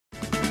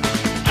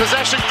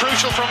Possession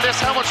crucial from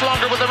this. How much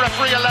longer will the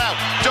referee allow?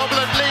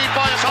 Dublin lead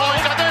by a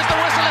point, and there's the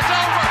whistle. It's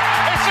over.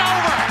 It's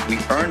over. We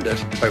earned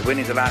it by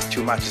winning the last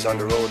 2 matches on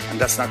the road,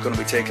 and that's not going to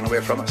be taken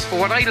away from us.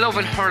 But what I love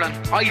in hurling,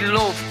 I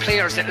love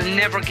players that will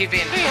never give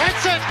in. He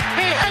hits it.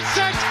 He hits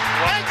it.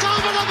 It's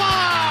over the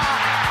bar.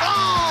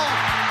 Oh,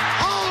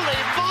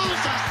 holy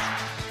Moses.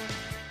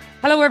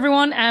 Hello,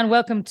 everyone, and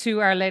welcome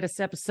to our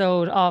latest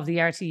episode of the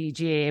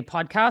RTGAA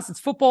podcast. It's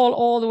football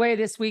all the way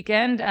this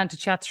weekend, and to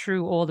chat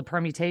through all the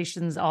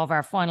permutations of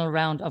our final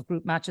round of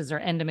group matches are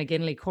Enda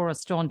McGinley, Cora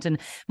Staunton,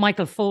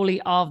 Michael Foley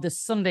of the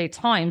Sunday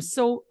Times.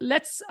 So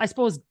let's, I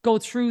suppose, go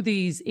through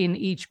these in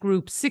each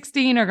group.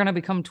 16 are going to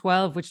become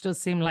 12, which does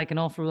seem like an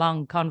awful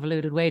long,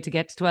 convoluted way to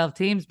get to 12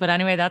 teams. But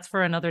anyway, that's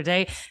for another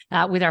day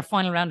with our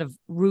final round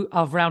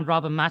of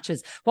round-robin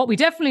matches. What we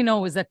definitely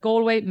know is that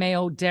Galway,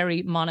 Mayo,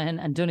 Derry, Monaghan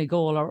and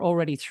Donegal are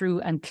already through,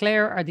 and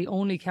Clare are the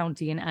only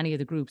county in any of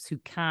the groups who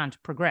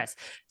can't progress.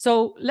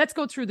 So let's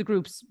go through the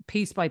groups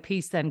piece by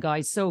piece then,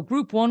 guys. So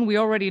Group 1, we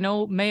already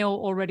know Mayo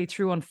already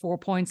through on 4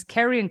 points,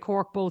 Kerry and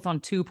Cork both on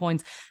 2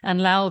 points,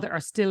 and Louth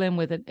are still in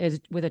with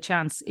a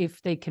chance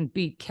if they can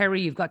beat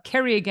Kerry. You've got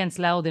Kerry against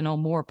Louth in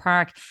O'Moore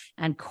Park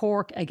and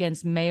Cork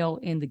against Mayo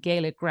in the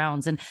Gaelic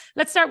grounds. And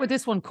let's start with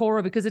this one,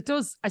 Cora, because it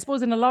does, I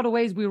suppose in a lot of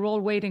ways we were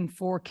all waiting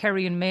for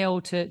Kerry and Mayo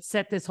to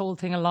set this whole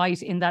thing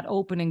alight in that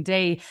opening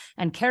day,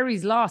 and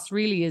Kerry's loss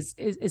really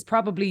is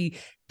probably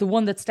the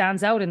one that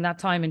stands out in that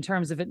time, in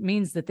terms of it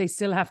means that they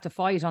still have to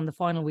fight on the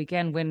final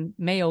weekend when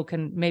Mayo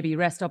can maybe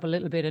rest up a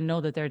little bit and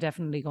know that they're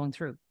definitely going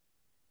through.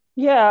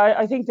 Yeah,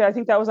 I think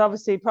that was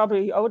obviously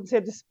probably, I wouldn't say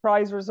the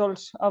surprise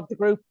result of the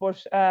group,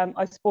 but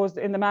I suppose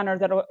in the manner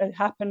that it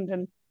happened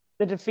and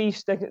the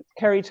defeat that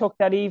Kerry took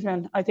that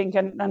evening, I think,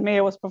 and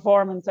Mayo's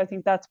performance, I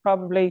think that's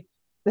probably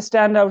the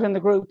standout in the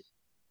group.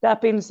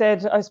 That being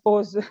said, I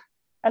suppose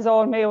as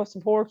all Mayo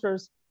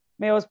supporters,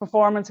 Mayo's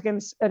performance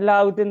against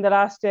Louth in the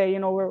last day, we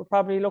were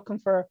probably looking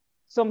for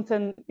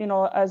something,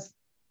 as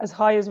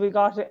high as we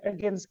got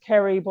against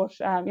Kerry, but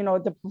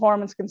the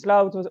performance against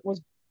Louth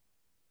was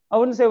I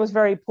wouldn't say it was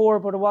very poor,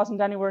 but it wasn't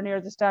anywhere near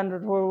the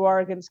standard where we were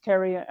against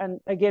Kerry. And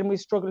again, we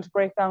struggled to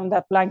break down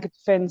that blanket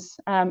defence,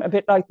 a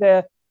bit like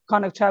the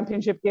Connacht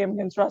Championship game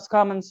against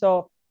Roscommon.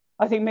 So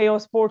I think Mayo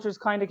supporters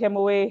kind of came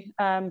away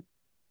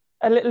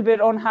a little bit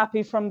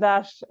unhappy from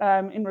that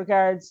in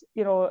regards,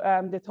 they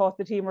thought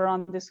the team were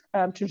on this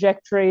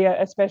trajectory,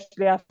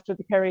 especially after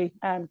the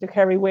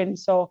Kerry win.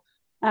 So,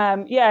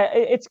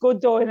 it's good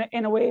though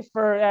in a way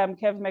for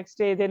Kevin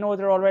McStay. They know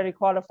they're already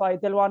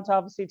qualified. They'll want to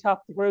obviously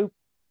top the group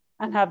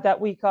and have that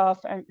week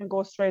off and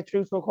go straight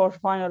through to a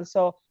quarterfinal.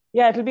 So,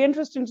 yeah, it'll be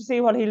interesting to see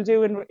what he'll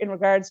do in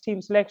regards to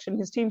team selection.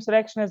 His team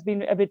selection has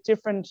been a bit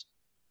different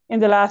in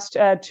the last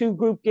 2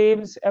 group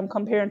games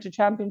comparing to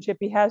Championship.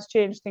 He has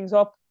changed things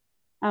up.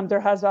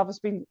 There has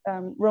obviously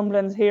been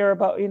rumblings here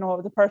about,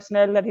 the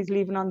personnel that he's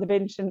leaving on the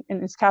bench in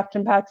his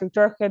captain, Patrick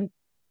Durkin,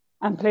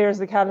 and players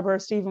of the calibre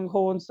of Stephen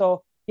Cohen.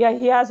 So, yeah,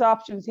 he has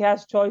options. He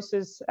has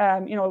choices.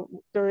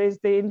 There is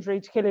the injury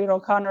to Cillian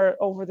O'Connor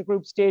over the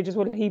group stages.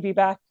 Will he be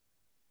back?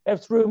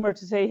 It's rumoured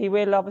to say he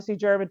will. Obviously,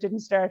 Dermot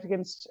didn't start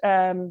against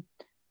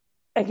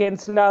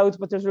Louth,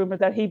 but there's rumour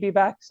that he'd be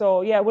back.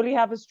 So, yeah, will he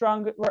have his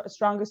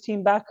strongest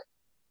team back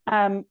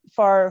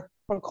for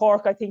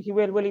Cork? I think he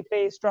will. Will he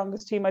play his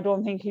strongest team? I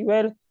don't think he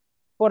will.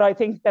 But I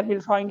think that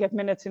he'll try and get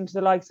minutes into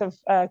the likes of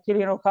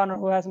Cillian O'Connor,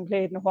 who hasn't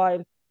played in a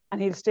while,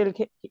 and he'll still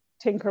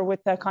tinker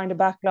with that kind of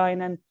back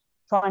line and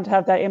trying to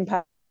have that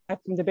impact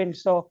from the bench.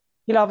 So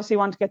he'll obviously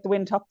want to get the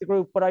win top the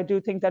group, but I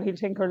do think that he'll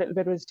tinker a little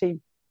bit with his team.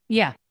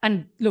 Yeah.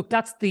 And look,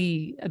 that's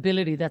the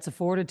ability that's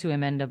afforded to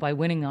him, Enda, by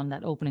winning on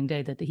that opening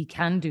day, that he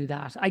can do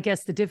that. I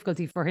guess the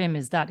difficulty for him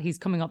is that he's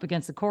coming up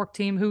against a Cork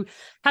team who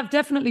have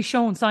definitely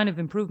shown sign of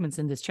improvements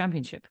in this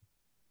championship.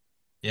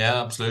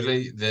 Yeah,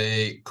 absolutely.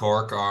 They've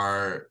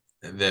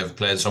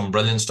played some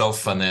brilliant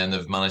stuff, and then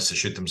they've managed to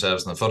shoot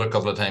themselves in the foot a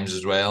couple of times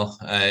as well.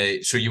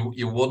 So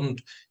you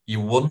wouldn't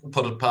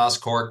put it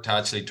past Cork to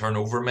actually turn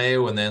over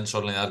Mayo, and then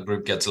suddenly that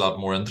group gets a lot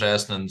more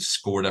interesting and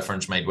score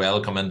difference might well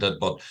come into it.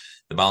 But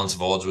the balance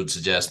of odds would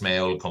suggest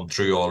Mayo will come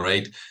through all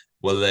right.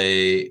 Will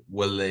they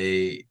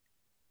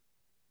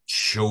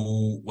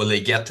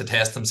get to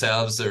test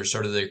themselves? They're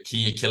sort of their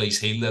key Achilles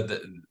heel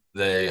that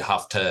they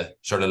have to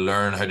sort of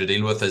learn how to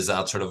deal with, is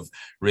that sort of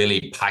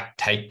really packed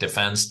tight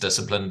defence,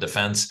 disciplined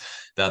defence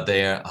that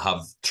they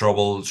have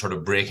trouble sort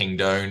of breaking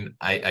down.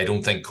 I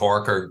don't think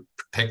Cork are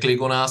particularly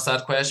going to ask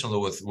that question,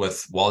 although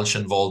with Walsh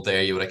involved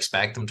there, you would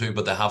expect them to,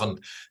 but they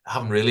haven't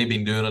really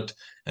been doing it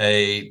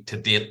to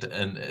date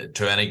and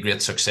to any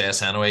great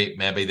success anyway.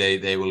 Maybe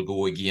they will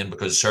go again,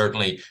 because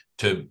certainly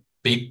to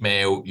beat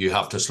Mayo, you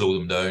have to slow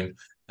them down.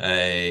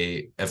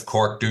 If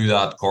Cork do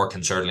that, Cork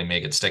can certainly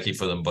make it sticky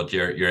for them, but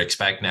you're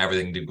expecting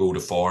everything to go to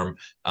form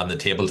and the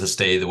table to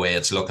stay the way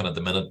it's looking at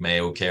the minute,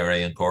 Mayo,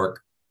 Kerry and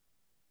Cork.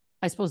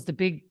 I suppose the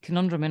big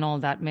conundrum in all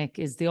that, Mick,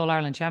 is the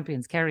All-Ireland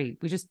champions, Kerry.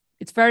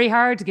 It's very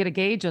hard to get a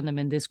gauge on them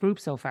in this group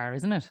so far,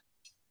 isn't it?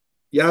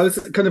 Yeah, it's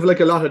kind of like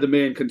a lot of the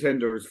main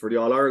contenders for the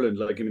All-Ireland.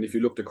 Like, I mean, if you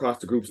looked across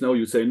the groups now,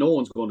 you'd say no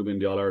one's going to win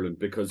the All-Ireland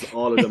because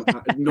all of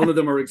them, none of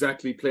them are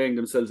exactly playing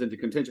themselves into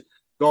contention.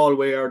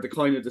 Galway are the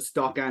kind of the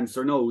stock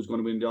answer now who's going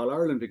to win the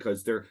All-Ireland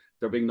because they're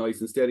being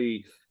nice and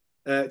steady.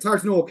 It's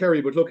hard to know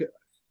Kerry, but look,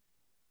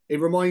 it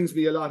reminds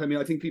me a lot. I mean,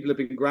 I think people have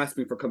been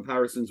grasping for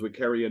comparisons with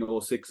Kerry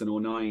in 06 and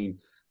 09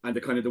 and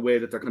the way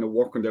that they're kind of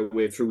working their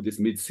way through this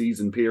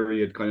mid-season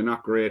period, kind of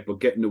not great, but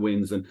getting the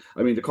wins. And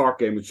I mean, the Cork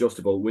game was just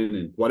about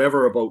winning.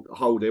 Whatever about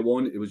how they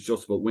won, it was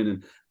just about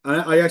winning.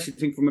 And I actually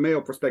think from a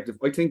Mayo perspective,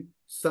 I think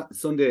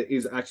Sunday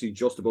is actually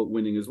just about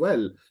winning as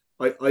well.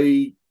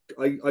 I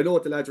know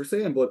what the lads are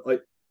saying, but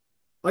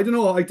I don't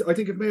know. I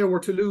think if Mayo were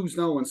to lose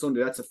now on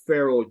Sunday, that's a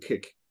fair old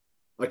kick.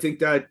 I think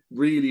that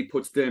really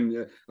puts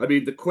them. I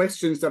mean, the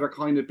questions that are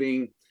kind of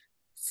being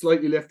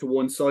slightly left to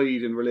one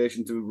side in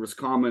relation to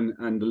Roscommon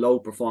and the low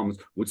performance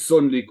would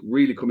suddenly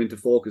really come into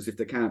focus if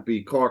they can't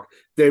beat Cork.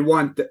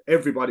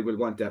 Everybody will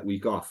want that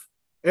week off.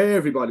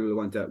 Everybody will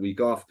want that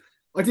week off.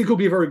 I think it'll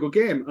be a very good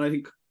game,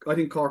 and I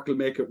think Cork will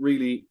make it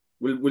really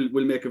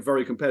will make it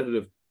very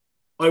competitive.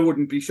 I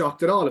wouldn't be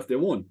shocked at all if they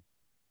won,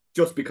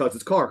 just because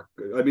it's Cork.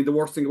 I mean, the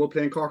worst thing about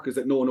playing Cork is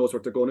that no one knows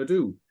what they're going to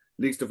do.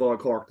 Least of all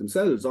Cork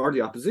themselves or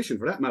the opposition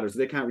for that matter, so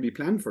they can't really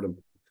plan for them.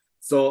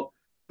 So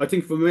I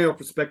think from a Mayo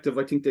perspective,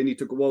 I think they need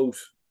to go out.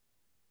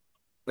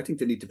 I think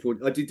they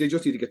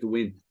just need to get the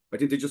win. I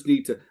think they just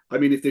need to. I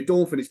mean, if they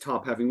don't finish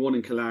top, having won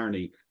in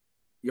Killarney,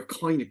 you're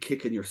kind of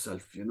kicking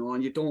yourself,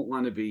 and you don't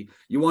want to be.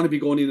 You want to be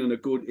going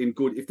in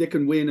good. If they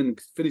can win and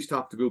finish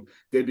top the group,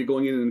 they'll be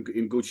going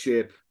in good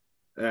shape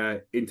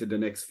into the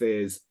next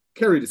phase.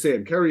 Kerry the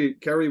same.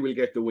 Kerry will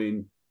get the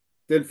win.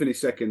 They'll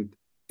finish second.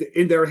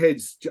 In their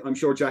heads, I'm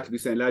sure Jack will be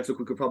saying, lads, look,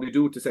 we could probably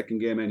do it the second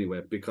game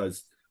anyway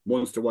because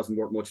Munster wasn't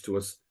worth much to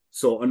us.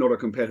 So another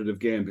competitive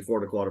game before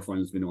the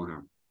quarterfinals, be no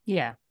harm.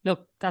 Yeah,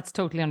 look, that's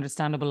totally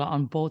understandable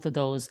on both of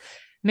those.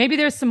 Maybe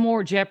there's some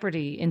more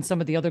jeopardy in some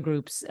of the other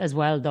groups as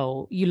well,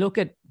 though. You look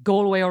at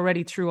Galway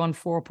already through on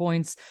 4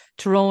 points,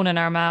 Tyrone and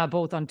Armagh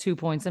both on 2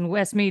 points, and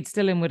Westmeath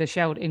still in with a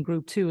shout in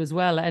Group 2 as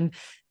well. And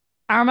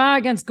Armagh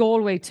against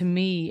Galway, to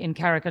me, in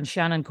Carrick and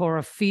Shannon,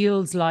 Cora,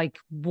 feels like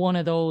one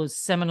of those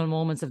seminal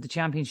moments of the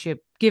championship.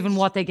 Given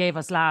what they gave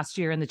us last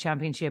year in the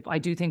championship, I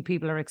do think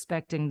people are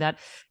expecting that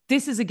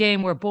this is a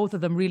game where both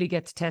of them really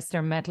get to test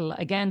their mettle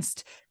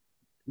against,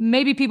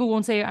 maybe people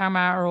won't say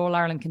Armagh are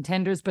All-Ireland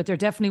contenders, but they're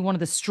definitely one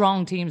of the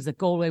strong teams that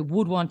Galway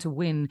would want to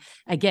win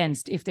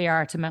against if they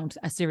are to mount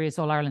a serious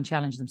All-Ireland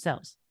challenge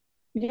themselves.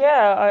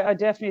 Yeah, I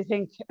definitely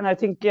think, and I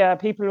think,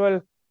 people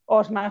will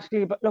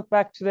automatically look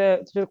back to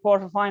the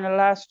quarter-final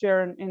last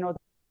year and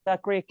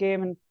that great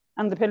game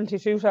and the penalty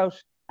shootout.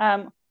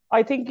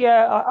 I think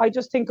I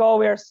just think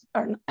Galway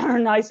are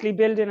nicely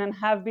building and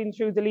have been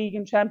through the league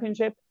and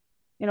championship.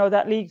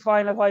 That league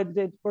final while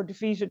they were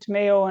defeated to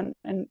Mayo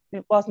and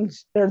it wasn't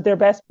their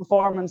best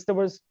performance. There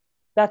was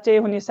that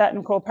day when you sat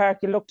in Croke Park,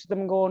 you looked at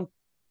them going,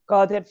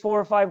 God, they had 4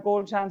 or 5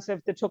 goal chances.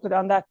 If they took it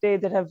on that day,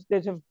 they'd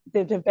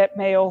have bet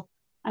Mayo.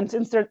 And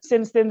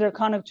since then their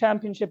Connacht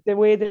championship, the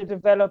way they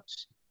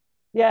developed.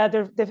 Yeah,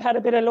 they've had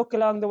a bit of luck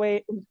along the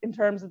way in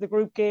terms of the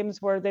group games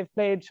where they've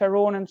played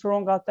Tyrone and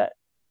Tyrone got that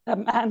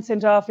man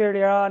sent off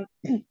earlier on.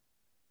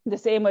 The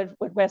same with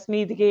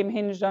Westmeath, the game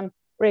hinged on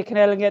Ray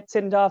Cannell and get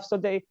sent off. So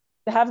they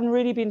haven't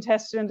really been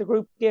tested in the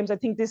group games. I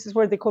think this is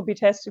where they could be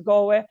tested,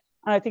 Galway.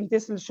 And I think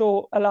this will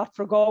show a lot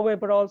for Galway,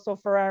 but also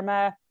for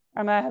Armagh.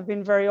 Armagh have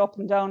been very up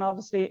and down,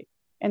 obviously,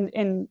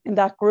 in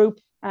that group.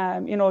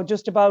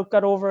 Just about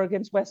got over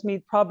against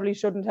Westmeath, probably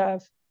shouldn't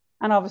have.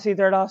 And obviously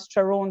they lost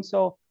Tyrone.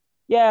 So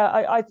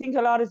yeah, I think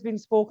a lot has been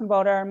spoken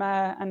about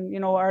Armagh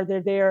and, are they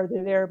there? Are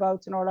they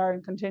thereabouts in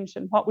All-Ireland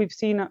contention? What we've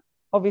seen,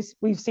 obviously,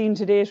 we've seen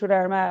to date with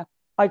Armagh,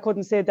 I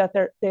couldn't say that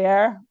they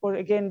are, but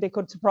again, they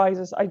could surprise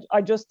us.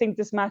 I just think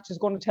this match is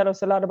going to tell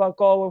us a lot about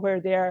Galway, where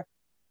they are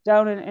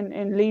down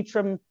in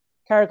Leitrim,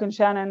 Carrick and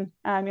Shannon,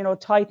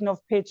 tight enough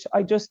pitch.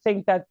 I just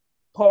think that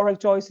Pádraig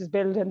Joyce is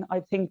building.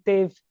 I think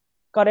they've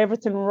got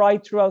everything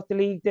right throughout the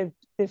league.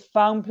 They've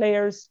found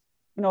players.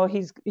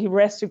 He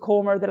rested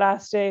Comer the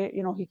last day.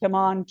 He came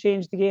on,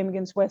 changed the game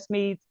against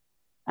Westmeath.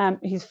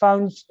 He's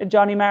found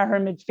Johnny Maher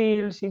in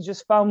midfield. He's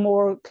just found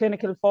more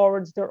clinical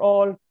forwards. They're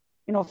all,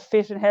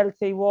 fit and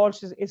healthy.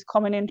 Walsh is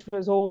coming into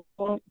his own.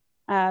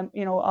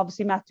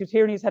 Obviously Matthew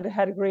Tierney's had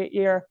a great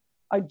year.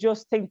 I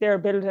just think they're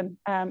building,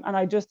 and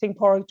I just think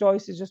Pádraig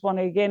Joyce is just want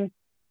to again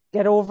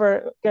get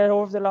over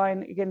the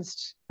line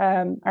against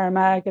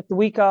Armagh, get the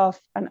week off,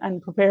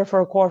 and prepare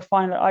for a quarter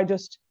final.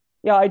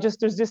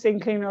 There's this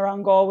inkling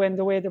around Galway and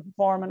the way they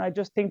perform, and I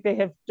just think they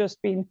have just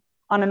been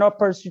on an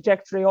upwards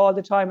trajectory all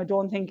the time. I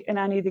don't think in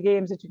any of the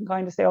games that you can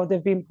kind of say,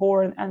 they've been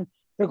poor and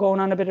they're going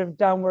on a bit of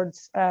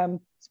downwards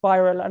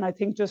spiral. And I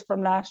think just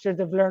from last year,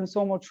 they've learned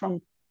so much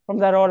from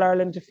that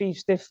All-Ireland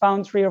defeat. They've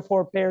found 3 or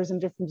 4 players in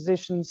different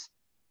positions.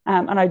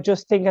 And I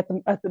just think at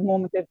the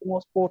moment they have the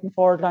most potent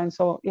forward line.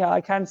 So yeah,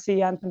 I can't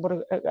see anything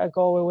but a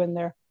Galway win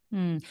there.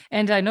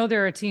 And I know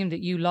they're a team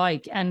that you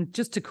like. And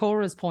just to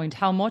Cora's point,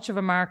 how much of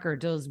a marker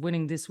does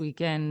winning this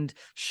weekend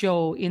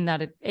show in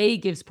that it A,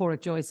 gives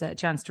Pádraic Joyce a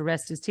chance to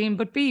rest his team,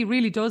 but B,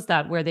 really does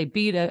that where they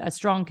beat a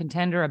strong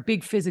contender, a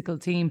big physical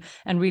team,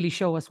 and really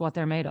show us what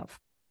they're made of?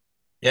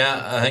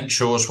 Yeah, I think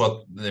show us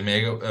what they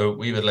make.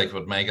 We would like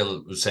what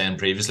Michael was saying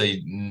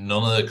previously.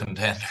 None of the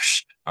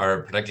contenders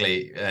are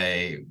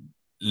particularly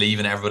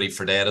leaving everybody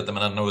for dead at the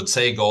minute. And I would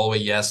say Galway,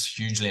 yes,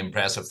 hugely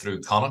impressive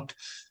through Connacht,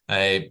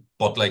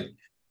 but like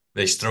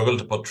they struggled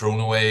to put Tyrone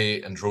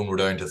away, and Tyrone were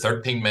down to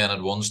 13 men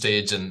at one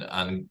stage, and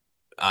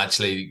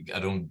actually I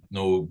don't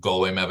know,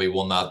 Galway maybe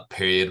won that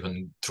period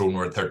when Tyrone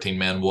were 13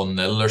 men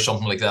 1-0 or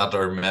something like that,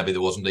 or maybe there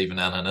wasn't even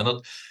anything in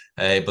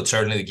it. But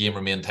certainly the game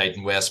remained tight,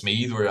 and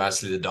Westmeath were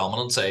actually the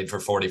dominant side for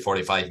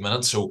 40-45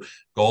 minutes. So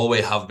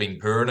Galway have been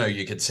poor. Now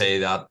you could say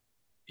that,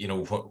 you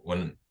know,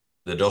 when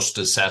the dust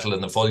is settled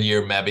in the full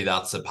year, maybe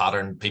that's the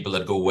pattern. People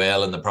that go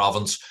well in the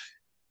province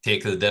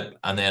take the dip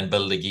and then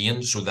build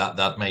again. So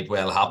that might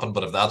well happen.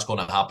 But if that's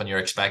going to happen, you're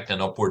expecting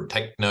an upward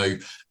tick now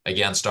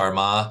against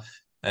Armagh.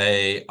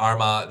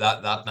 Armagh,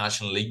 that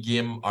National League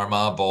game,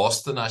 Armagh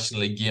bossed the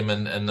National League game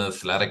in the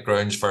athletic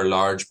grounds for a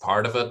large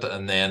part of it,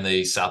 and then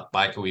they sat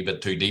back a wee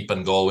bit too deep,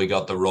 and Galway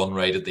got the run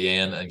right at the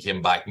end and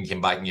came back and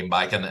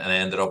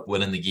ended up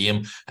winning the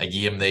game. A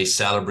game they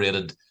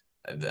celebrated.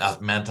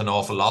 That meant an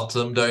awful lot to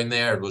them down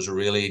there. It was a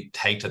really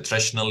tight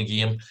attritional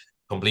game,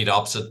 complete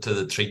opposite to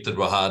the treat that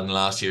we had in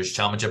last year's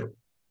championship,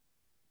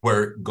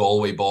 where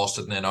Galway bossed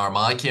it, and then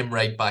Armagh came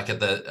right back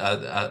at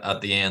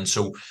the end.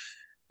 So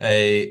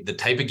the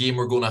type of game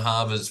we're going to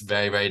have is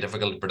very, very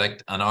difficult to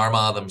predict, and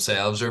Armagh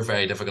themselves are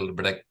very difficult to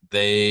predict.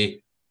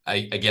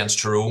 Against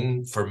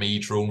Tyrone, for me,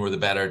 Tyrone were the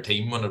better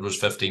team when it was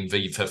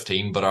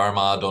 15v15, but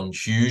Armagh done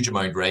huge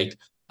amount right,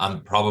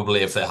 and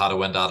probably if they had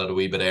went at it a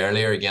wee bit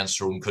earlier against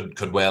Tyrone,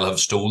 could well have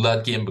stole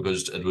that game,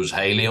 because it was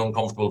highly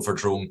uncomfortable for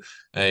Tyrone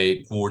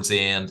towards the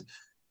end.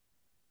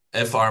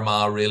 If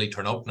Armagh really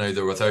turn up, now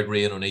they're without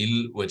Rian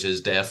O'Neill, which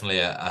is definitely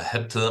a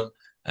hit to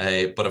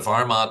them, but if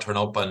Armagh turn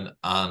up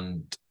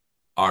and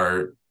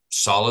are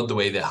solid the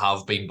way they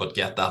have been, but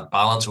get that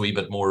balance a wee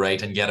bit more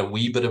right and get a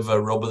wee bit of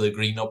a rub of the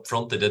green up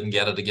front, they didn't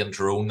get it against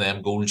Tyrone,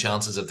 them goal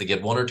chances, if they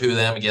get one or two of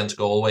them against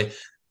Galway,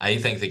 I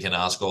think they can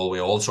ask Galway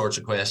all sorts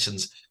of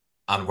questions.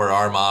 And where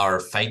Armagh are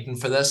fighting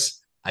for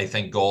this, I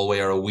think Galway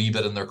are a wee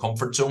bit in their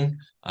comfort zone,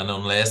 and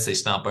unless they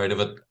snap out of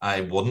it,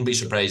 I wouldn't be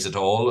surprised at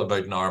all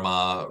about an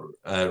Armagh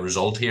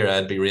result here.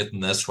 I'd be rating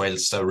this,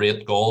 whilst I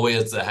rate Galway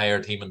as the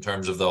higher team in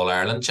terms of the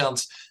All-Ireland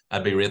chance,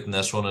 I'd be rating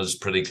this one as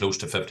pretty close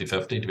to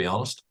 50-50, to be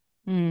honest.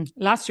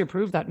 Last year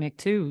proved that, Mick,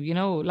 too. You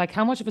know, like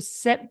how much of a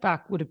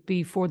setback would it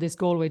be for this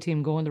Galway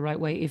team going the right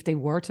way if they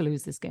were to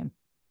lose this game?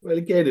 Well,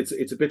 again,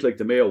 it's a bit like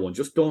the Mayo one.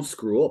 Just don't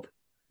screw up.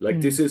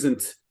 Like this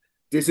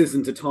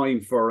isn't a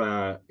time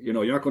for you're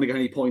not going to get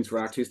any points for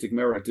artistic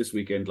merit this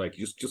weekend. Like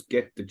just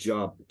get the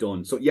job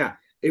done. So yeah,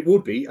 it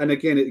would be. And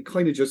again, it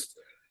kind of just,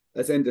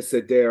 as Enda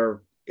said,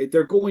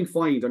 they're going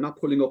fine. They're not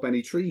pulling up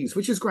any trees,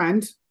 which is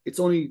grand. It's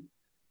only,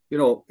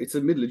 it's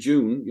the middle of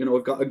June.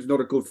 We've got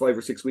another good 5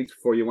 or 6 weeks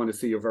before you want to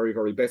see your very,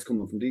 very best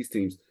coming from these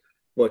teams.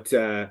 But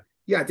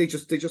yeah, they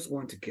just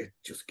want to get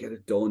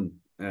it done.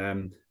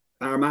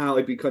 Armagh,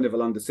 I'd be kind of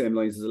along the same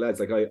lines as the lads.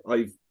 Like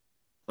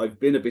I've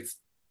been a bit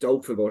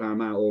doubtful about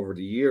Armagh over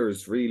the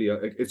years. Really,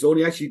 it's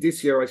only actually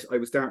this year I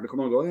was starting to come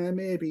on and go,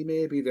 maybe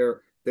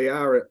they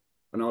are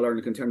an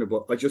All-Ireland contender,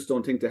 but I just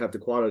don't think they have the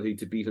quality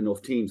to beat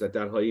enough teams at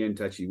that high end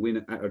to actually win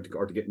it,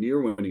 or to get near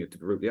winning it, to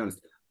be brutally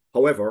honest.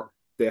 However,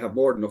 they have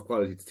more than enough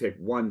quality to take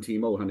one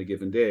team out on a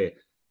given day.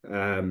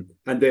 And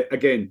they,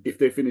 again, if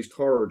they finish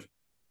third,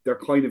 they're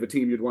kind of a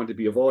team you'd want to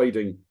be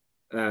avoiding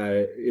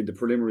in the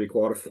preliminary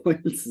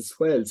quarterfinals as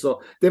well.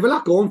 So they have a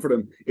lot going for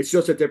them. It's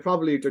just that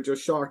they're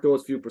just short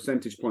those few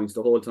percentage points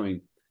the whole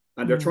time.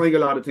 And they're trying a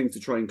lot of things to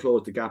try and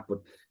close the gap, but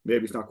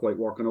maybe it's not quite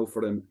working out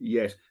for them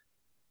yet.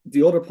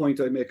 The other point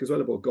I make as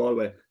well about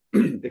Galway,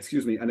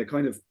 excuse me, and it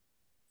kind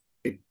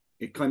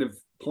of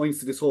points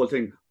to this whole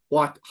thing.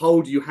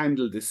 How do you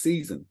handle this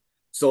season?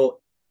 So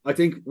I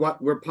think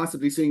what we're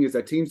possibly seeing is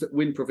that teams that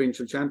win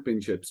provincial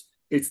championships,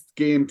 it's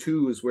game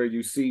 2 is where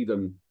you see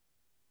them.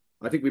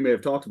 I think we may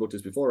have talked about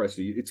this before,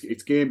 actually.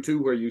 It's game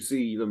 2 where you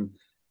see them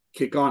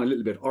kick on a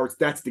little bit, or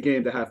that's the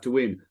game they have to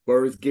win.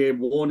 Whereas game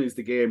 1 is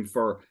the game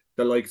for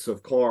the likes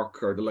of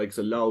Cork or the likes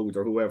of Louth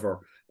or whoever,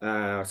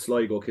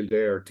 Sligo,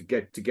 Kildare, to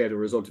get a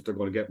result if they're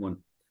going to get one,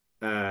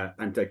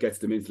 and that gets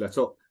them into that.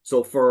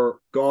 So for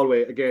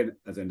Galway, again,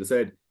 as Enda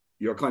said,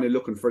 you're kind of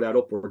looking for that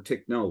upward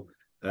tick now.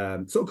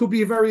 So it could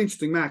be a very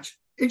interesting match.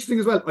 Interesting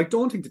as well. I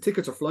don't think the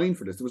tickets are flying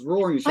for this. There was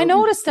roaring. I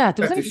noticed that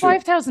there was only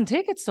 5,000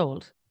 tickets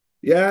sold.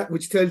 Yeah,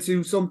 which tells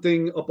you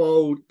something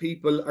about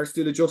people are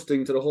still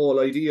adjusting to the whole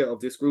idea of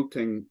this group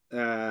thing.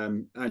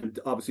 And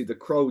obviously the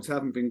crowds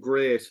haven't been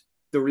great.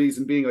 The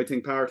reason being, I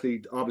think,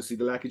 partly, obviously,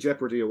 the lack of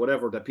jeopardy or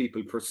whatever that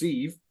people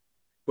perceive.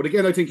 But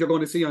again, I think you're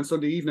going to see on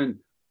Sunday evening,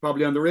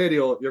 probably on the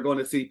radio, you're going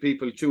to see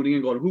people tuning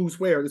in going, who's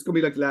where? It's going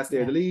to be like the last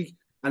day of the league.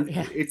 And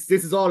this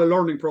is all a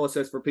learning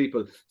process for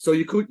people. So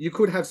you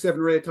could have 7,000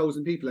 or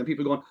 8,000 people, and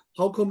people going,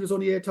 how come there's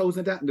only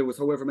 8,000 at that, and there was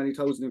however many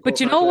thousand in Cork? But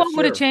you know what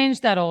would have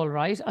changed that all,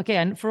 right? Okay,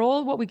 and for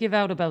all what we give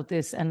out about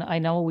this, and I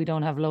know we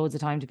don't have loads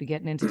of time to be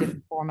getting into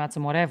different formats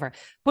and whatever,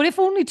 but if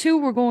only 2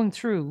 were going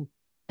through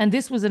and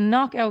this was a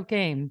knockout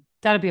game,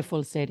 that'd be a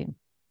full stadium.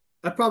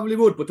 I probably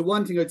would, but the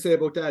one thing I'd say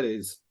about that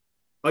is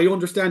I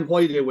understand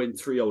why they went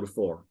 3 out of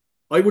 4.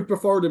 I would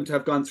prefer them to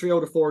have gone 3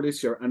 out of 4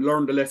 this year and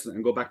learned the lesson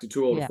and go back to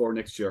 2 out of 4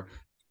 next year.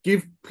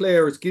 Give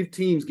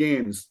teams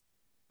games,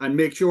 and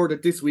make sure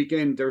that this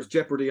weekend there's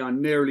jeopardy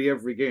on nearly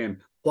every game,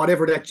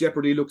 whatever that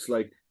jeopardy looks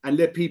like, and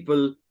let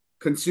people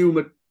consume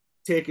it,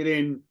 take it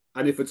in,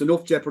 and if it's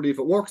enough jeopardy, if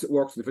it works,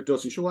 and if it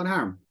doesn't, show on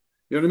harm.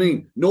 You know what I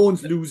mean? No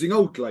one's losing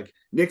out. Like,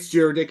 next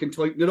year they can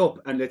tighten it up,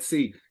 and let's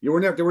see. They were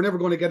never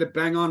going to get it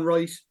bang on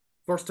right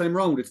first time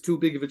round. It's too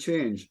big of a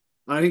change.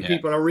 And I think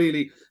people are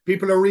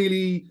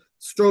really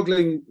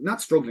struggling.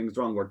 Not struggling is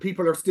the wrong word.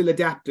 People are still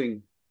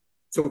adapting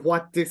to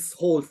what this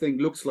whole thing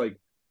looks like.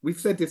 We've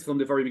said this from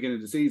the very beginning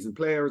of the season.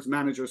 Players,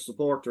 managers,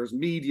 supporters,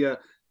 media,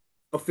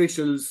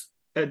 officials,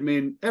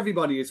 admin,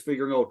 everybody is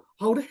figuring out,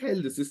 how the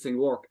hell does this thing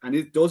work?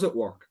 And does it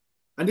work?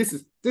 And this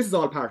is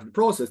all part of the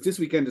process. This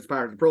weekend is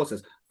part of the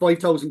process.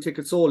 5,000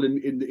 tickets sold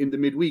in the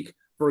midweek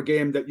for a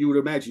game that you would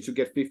imagine should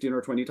get 15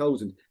 or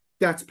 20,000.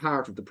 That's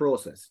part of the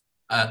process.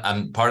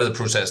 And part of the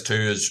process too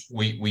is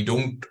we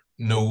don't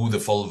know the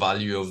full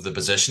value of the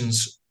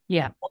positions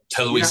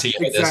until we see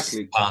how this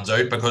pans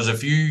out. Because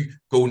if you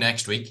go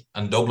next week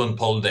and Dublin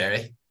pull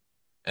Derry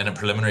in a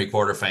preliminary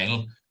quarter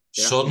final,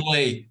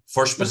 suddenly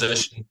first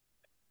position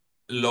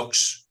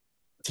looks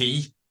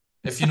key,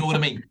 if you know what I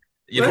mean.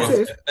 You know,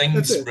 if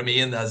things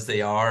remain as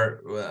they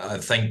are, I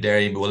think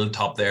Derry will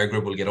top their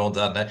group. We'll get on to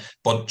that now.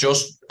 But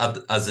just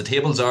as the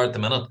tables are at the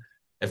minute,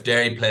 if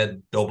Derry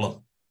played Dublin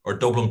or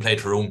Dublin played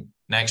Tyrone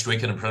next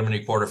week in a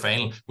preliminary quarter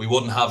final, we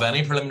wouldn't have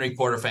any preliminary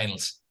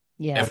quarterfinals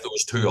if there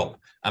was 2 up.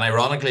 And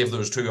ironically, if there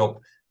was 2 up,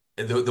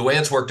 the way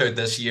it's worked out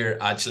this year,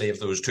 actually, if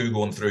there was 2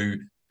 going through,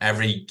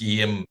 every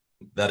game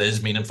that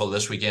is meaningful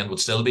this weekend would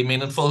still be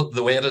meaningful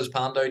the way it has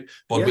panned out.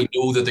 But we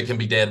know that there can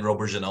be dead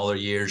rubbers in other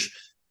years.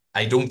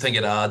 I don't think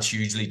it adds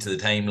hugely to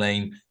the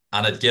timeline,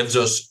 and it gives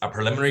us a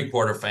preliminary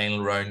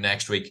quarter-final round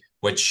next week,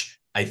 which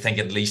I think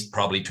at least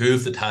probably 2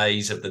 of the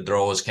ties, if the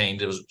draw is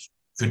kind,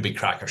 could be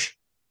crackers.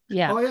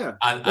 Yeah. Oh yeah.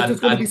 And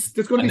there's going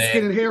to be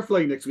skin and hair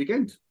flying next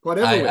weekend.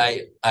 Whatever.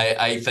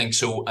 I think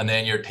so. And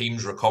then your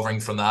team's recovering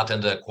from that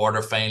into a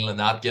quarter-final, and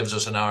that gives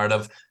us a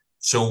narrative.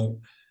 So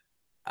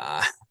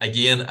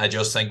again, I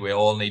just think we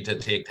all need to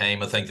take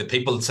time. I think the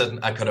people sitting,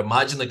 I could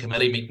imagine the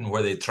committee meeting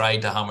where they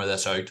tried to hammer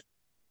this out,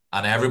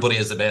 and everybody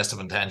has the best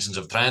of intentions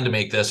of trying to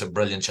make this a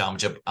brilliant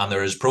championship, and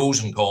there is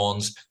pros and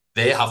cons.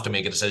 They have to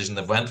make a decision.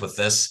 They've went with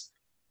this.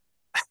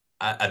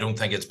 I don't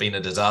think it's been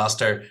a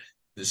disaster.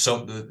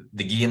 The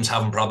games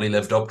haven't probably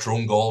lived up.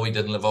 Tyrone Galway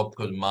didn't live up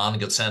because Man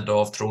got sent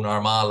off. Tyrone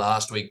Armagh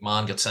last week,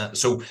 Man got sent.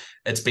 So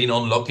it's been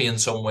unlucky in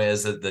some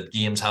ways that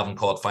games haven't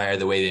caught fire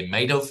the way they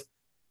might have.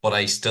 But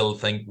I still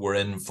think we're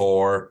in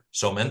for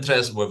some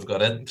interest. We've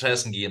got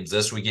interesting games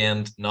this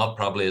weekend. Not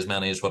probably as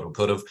many as what we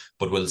could have,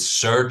 but we'll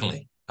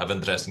certainly have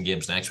interesting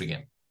games next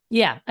weekend.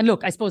 Yeah. And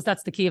look, I suppose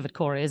that's the key of it,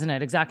 Cora, isn't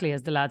it? Exactly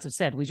as the lads have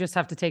said. We just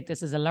have to take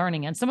this as a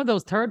learning. And some of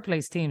those third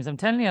place teams, I'm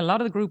telling you, a lot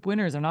of the group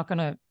winners are not going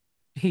to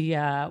be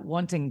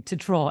wanting to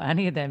draw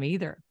any of them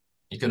either.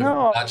 You could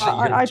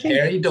actually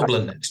carry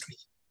Dublin next week.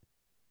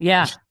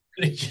 Yeah.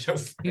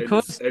 You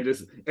could. Ed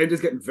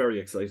is getting very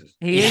excited.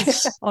 He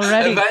is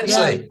already.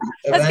 Eventually.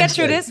 Let's get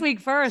through this week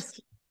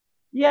first.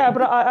 Yeah,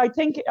 but I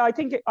think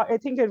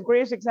a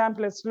great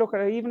example is to look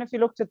at it. Even if you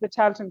looked at the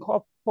Tailteann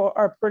Cup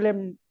or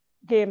prelim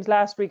games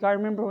last week, I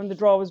remember when the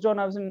draw was done,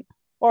 I was in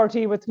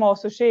RT with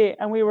Moss O'Shea,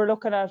 and we were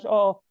looking at,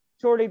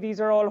 surely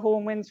these are all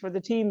home wins for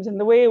the teams. And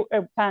the way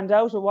it panned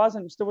out, it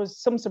wasn't. There was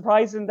some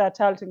surprise in that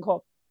Tailteann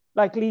Cup,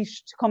 like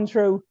Laois to come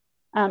through,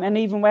 and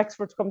even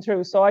Wexford to come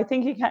through. So I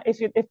think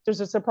if there's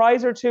a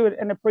surprise or two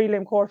in a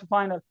prelim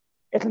quarterfinal,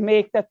 it'll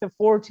make that the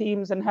 4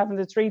 teams and having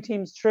the 3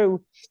 teams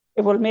through,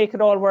 it will make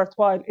it all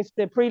worthwhile. If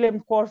the prelim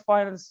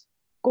quarterfinals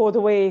go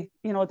the way,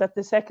 that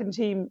the second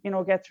team,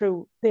 get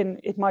through, then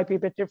it might be a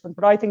bit different.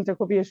 But I think there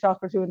could be a shock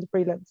or 2 in the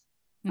prelims.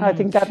 I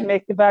think that'll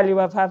make the value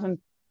of having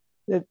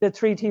the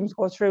 3 teams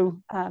go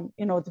through,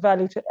 the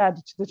value to add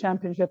to the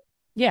championship.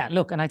 Yeah,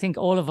 look, and I think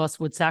all of us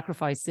would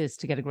sacrifice this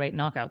to get a great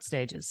knockout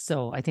stages.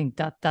 So I think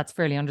that's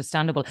fairly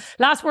understandable.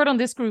 Last word on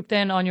this group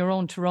then, on your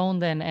own Tyrone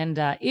then,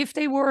 and if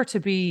they were to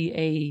be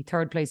a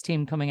third place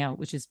team coming out,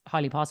 which is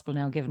highly possible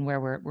now given where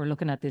we're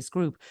looking at this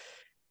group,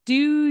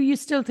 do you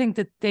still think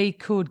that they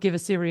could give a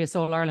serious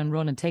All-Ireland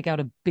run and take out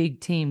a big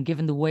team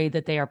given the way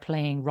that they are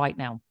playing right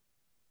now?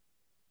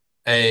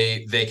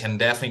 They can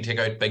definitely take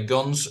out big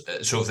guns.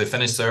 So if they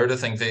finish third, I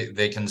think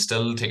they can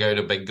still take out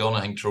a big gun.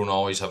 I think Tyrone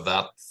always have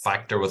that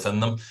factor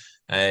within them.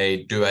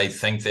 Do I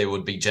think they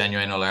would be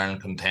genuine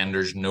All-Ireland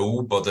contenders?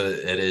 No, but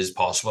it is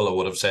possible. I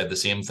would have said the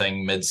same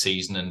thing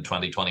mid-season in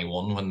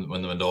 2021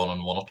 when they went on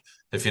and won it,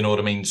 if you know what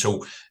I mean.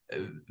 So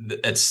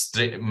it's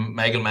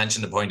Michael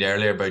mentioned the point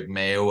earlier about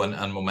Mayo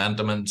and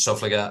momentum and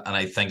stuff like that, and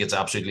I think it's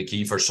absolutely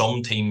key for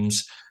some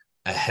teams.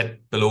 A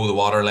hit below the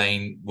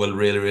waterline will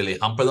really, really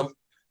hamper them.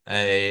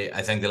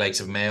 I think the likes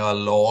of Mayo a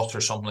lot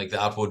or something like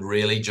that would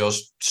really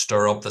just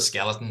stir up the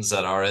skeletons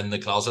that are in the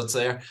closets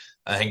there.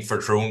 I think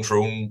for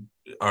Tyrone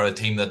are a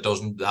team that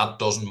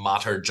doesn't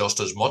matter just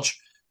as much.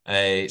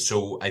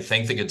 So I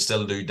think they could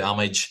still do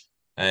damage.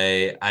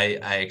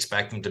 I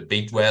expect them to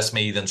beat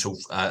Westmeath, and so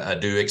I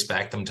do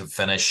expect them to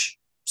finish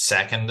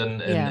second in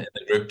the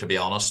group, to be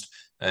honest.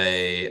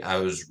 I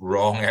was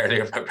wrong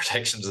earlier in my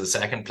predictions of the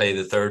second play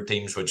the third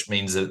teams, which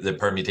means that the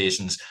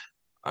permutations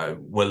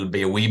will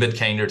be a wee bit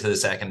kinder to the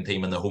second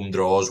team, and the home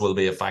draws will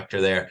be a factor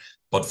there.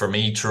 But for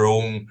me,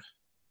 Tyrone,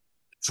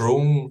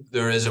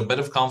 there is a bit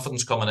of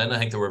confidence coming in. I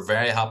think they were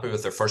very happy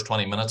with their first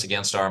 20 minutes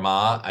against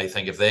Armagh. I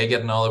think if they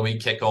get another wee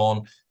kick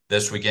on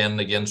this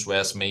weekend against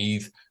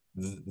Westmeath,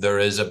 there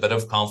is a bit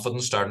of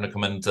confidence starting to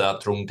come into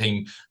that Tyrone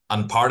team.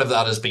 And part of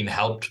that has been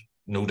helped,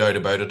 no doubt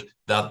about it,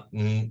 that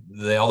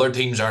the other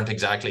teams aren't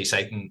exactly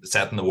setting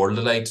the world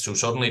alight. So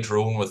suddenly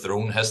Tyrone, with their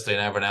own history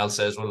and everyone else,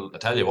 says, well, I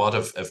tell you what,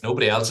 if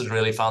nobody else is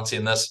really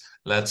fancying this,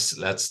 let's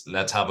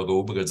have a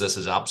go, because this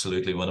is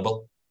absolutely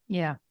winnable.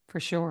 Yeah,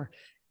 for sure.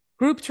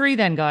 Group 3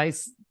 then,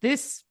 guys.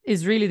 This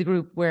is really the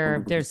group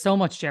where there's so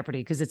much jeopardy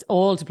because it's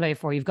all to play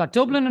for. You've got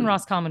Dublin and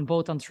Roscommon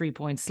both on 3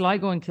 points.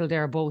 Sligo and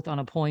Kildare both on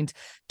a point.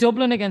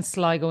 Dublin against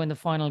Sligo in the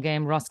final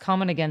game.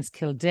 Roscommon against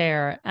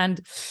Kildare. And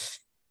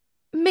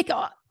Mick,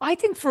 I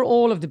think for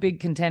all of the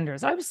big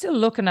contenders, I was still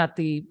looking at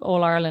the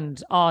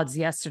All-Ireland odds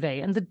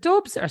yesterday, and the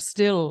Dubs are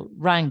still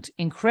ranked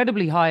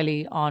incredibly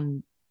highly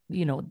on,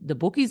 the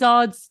bookies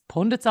odds,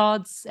 pundits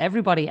odds,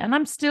 everybody. And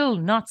I'm still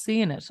not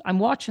seeing it. I'm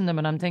watching them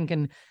and I'm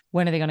thinking,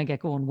 when are they going to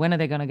get going? When are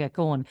they going to get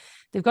going?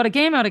 They've got a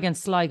game out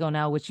against Sligo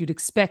now, which you'd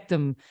expect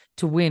them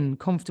to win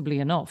comfortably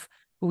enough.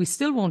 But we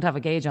still won't have a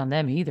gauge on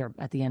them either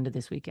at the end of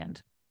this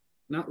weekend.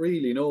 Not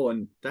really, no.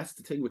 And that's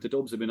the thing with the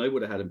Dubs. I mean, I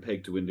would have had them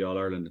pegged to win the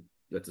All-Ireland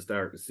at the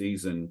start of the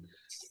season.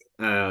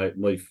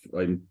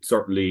 I'm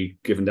certainly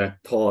giving that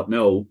thought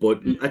now.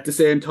 But at the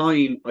same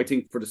time, I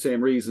think for the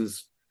same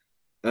reasons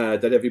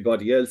that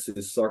everybody else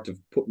is sort of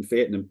putting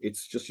faith in them,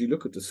 it's just you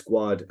look at the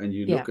squad and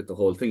you look at the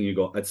whole thing, you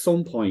go, at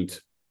some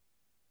point,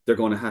 they're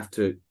going to have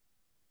to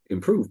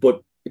improve.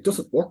 But it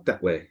doesn't work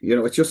that way.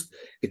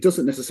 It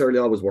doesn't necessarily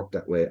always work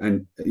that way.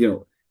 And,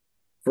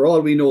 for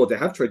all we know, they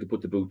have tried to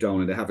put the boot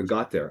down and they haven't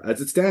got there.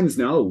 As it stands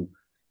now,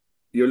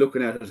 you're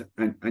looking at it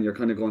and you're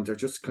kind of going, they're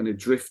just kind of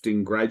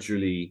drifting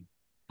gradually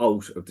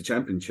out of the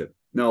championship.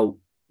 Now,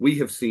 we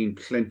have seen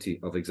plenty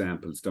of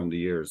examples down the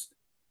years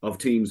of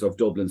teams of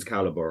Dublin's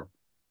calibre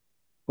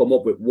come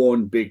up with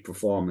one big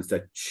performance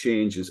that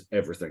changes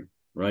everything,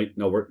 right?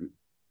 Now,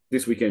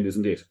 this weekend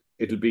isn't it.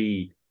 It'll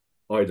be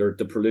either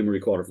the preliminary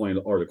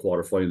quarterfinal or the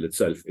quarterfinal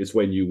itself is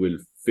when you will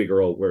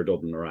figure out where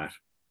Dublin are at.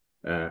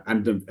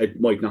 And it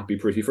might not be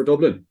pretty for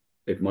Dublin.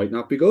 It might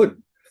not be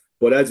good.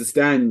 But as it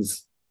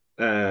stands,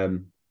 they're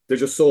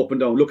just so up and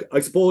down. Look, I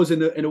suppose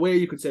in a way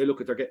you could say,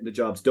 look, they're getting the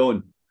jobs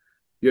done.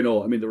 The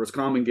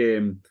Roscommon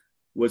game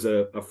was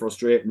a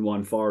frustrating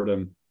one for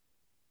them.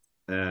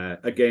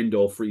 Again,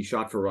 though, free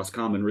shot for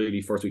Roscommon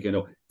really first weekend.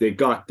 They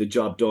got the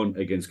job done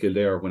against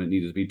Kildare when it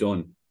needed to be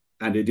done.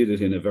 And they did it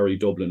in a very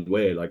Dublin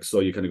way. So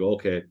you kind of go,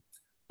 okay,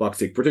 box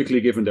tick,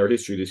 particularly given their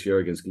history this year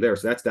against Kildare.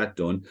 So that's that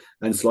done.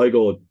 And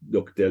Sligo,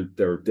 look,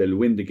 they'll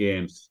win the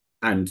game.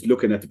 And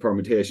looking at the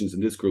permutations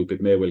in this group,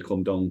 it may well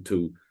come down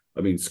to,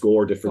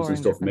 score difference and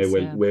stuff may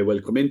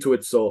well come into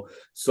it. So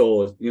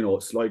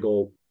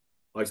Sligo,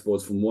 I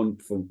suppose from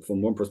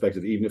one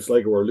perspective, even if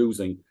Sligo are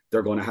losing,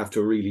 they're going to have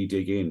to really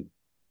dig in,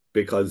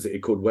 because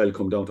it could well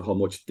come down to how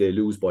much they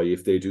lose by.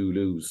 If they do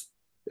lose,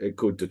 it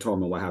could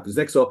determine what happens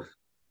next. So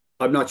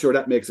I'm not sure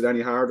that makes it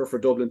any harder for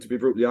Dublin, to be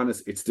brutally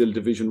honest. It's still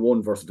Division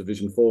 1 versus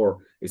Division 4.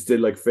 It's still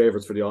like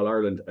favourites for the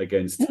All-Ireland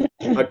against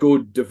a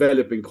good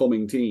developing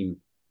coming team,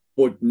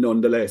 but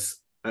nonetheless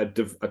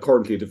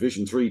currently a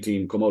Division 3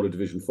 team come out of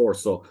Division 4.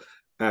 So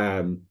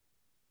like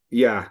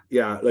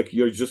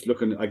you're just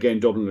looking,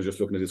 again, Dublin are just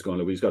looking at this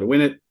going, we just got to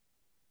win it,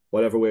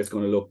 whatever way it's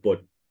going to look.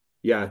 But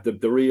yeah,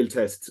 the real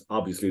test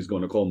obviously is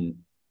going to come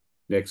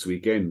next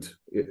weekend,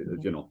 in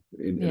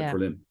the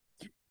prelim.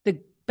 The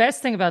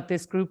best thing about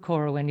this group,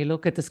 Cora, when you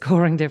look at the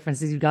scoring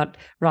differences, you've got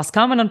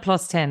Roscommon on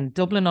 +10,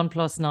 Dublin on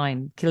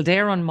 +9,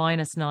 Kildare on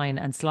 -9,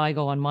 and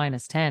Sligo on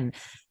 -10.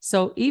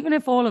 So even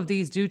if all of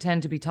these do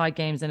tend to be tight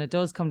games and it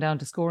does come down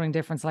to scoring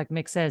difference, like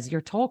Mick says, you're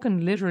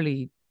talking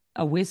literally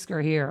a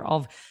whisker here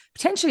of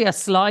potentially a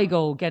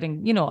Sligo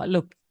getting,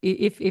 look,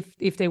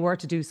 if they were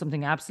to do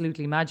something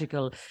absolutely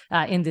magical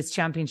in this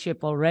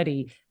championship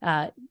already,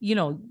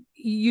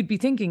 you'd be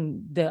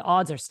thinking the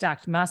odds are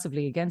stacked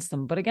massively against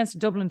them. But against a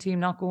Dublin team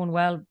not going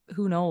well,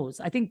 who knows?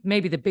 I think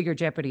maybe the bigger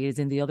jeopardy is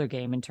in the other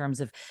game in terms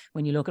of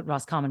when you look at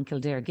Roscommon,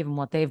 Kildare, given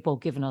what they've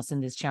both given us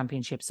in this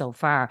championship so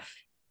far.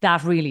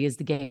 that really is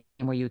the game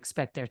where you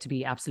expect there to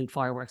be absolute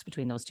fireworks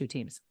between those two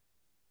teams.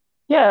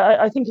 Yeah,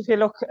 I think if you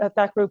look at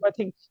that group, I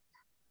think,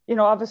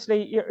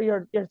 obviously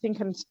you're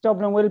thinking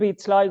Dublin will beat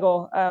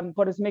Sligo,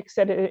 but as Mick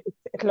said,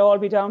 it'll all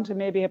be down to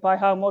maybe by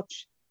how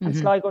much, and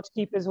Sligo to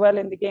keep as well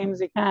in the game as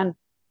they can.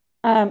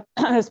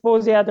 I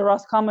suppose, the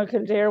Roscommon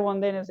Kildare one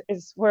then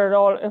is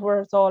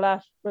where it's all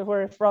at.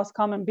 Where if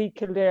Roscommon beat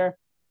Kildare,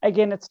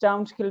 again it's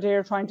down to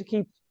Kildare trying to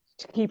keep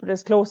it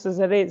as close as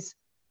it is.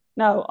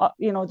 Now,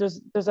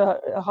 there's a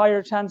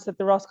higher chance that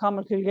the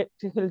Roscommon to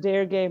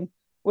Kildare game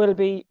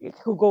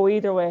could go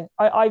either way.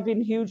 I've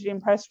been hugely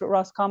impressed with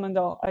Roscommon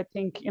though. I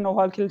think,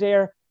 while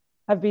Kildare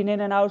have been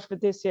in and out of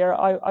it this year,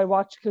 I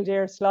watched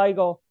Kildare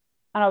Sligo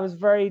and I was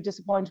very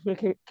disappointed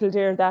with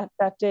Kildare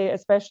that day,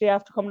 especially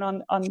after coming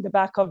on the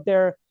back of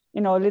their,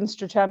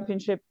 Leinster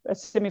Championship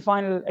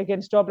semi-final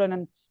against Dublin,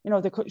 and,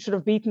 they should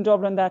have beaten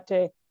Dublin that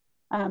day.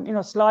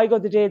 Sligo,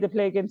 the day they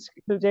play against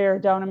Kildare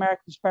down in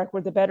Mercant's Park,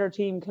 were the better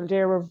team.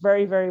 Kildare were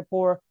very, very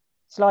poor.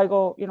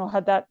 Sligo,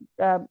 had that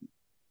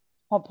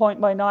one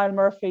point by Niall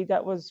Murphy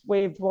that was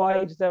waved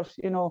wide that,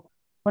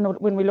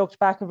 when we looked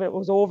back of it, it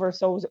was over.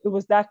 So it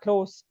was that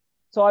close.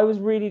 So I was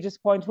really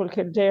disappointed with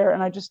Kildare,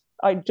 and I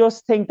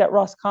just think that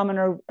Roscommon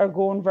are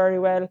going very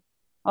well.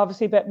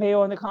 Obviously, bet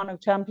Mayo in the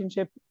Connacht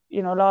Championship,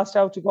 lost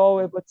out to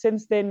Galway, but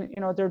since then,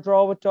 their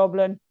draw with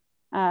Dublin,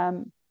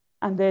 and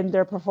then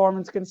their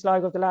performance against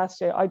Sligo the last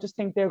day, I just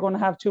think they're going to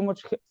have too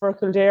much for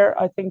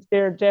Kildare. I think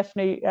they're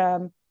definitely,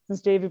 since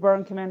Davy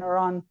Byrne came in, are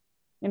on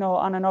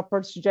an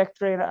upwards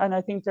trajectory, and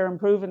I think they're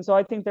improving. So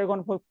I think they're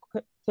going to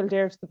put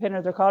Kildare to the pin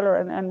of their collar,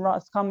 and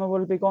Roscommon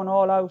will be going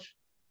all out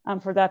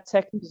for that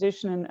second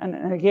position.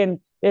 And again,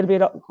 they'll be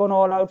going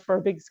all out for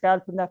a big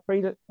scalp in that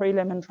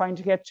prelim and trying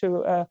to get to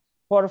a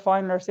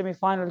quarter-final or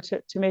semi-final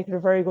to make it a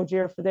very good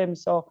year for them.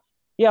 So,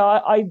 yeah,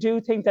 I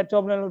do think that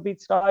Dublin will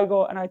beat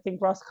Sligo, and I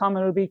think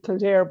Roscommon will beat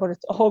Kildare, but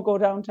it's all go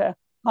down to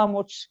how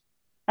much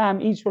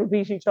each will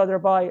beat each other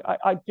by.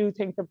 I do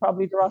think that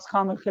probably the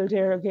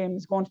Roscommon-Kildare game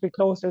is going to be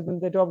closer than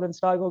the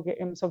Dublin-Sligo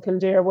game, so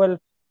Kildare will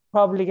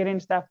probably get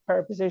into that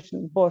pair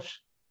position. But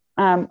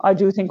I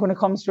do think when it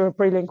comes to a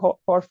prelim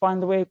quarter-final,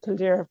 the way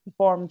Kildare have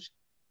performed,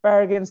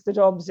 bar against the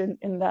Dubs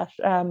in that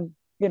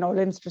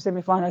Leinster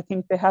semi-final, I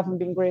think they haven't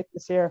been great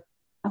this year,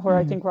 where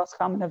I think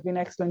Roscommon have been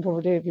excellent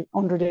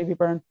under Davy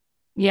Byrne.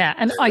 Yeah,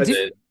 and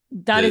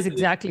that is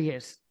exactly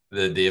it.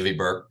 The Davy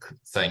Burke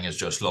thing is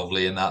just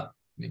lovely in that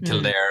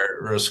Kildare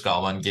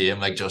Roscommon game,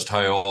 like just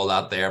how all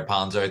that there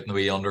pans out in the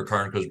wee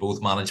undercurrent, because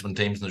both management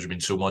teams, and there's been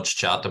so much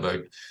chat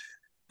about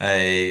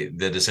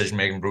the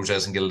decision-making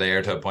process in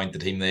Kildare to appoint the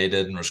team they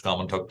did, and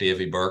Roscommon took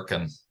Davy Burke,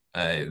 and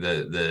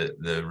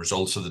the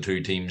results of the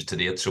two teams to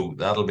date. So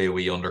that'll be a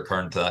wee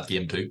undercurrent to that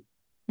game too.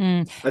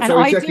 And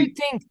I do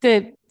think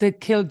that the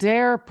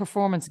Kildare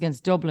performance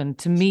against Dublin,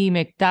 to me,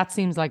 Mick, that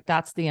seems like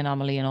that's the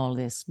anomaly in all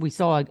this. We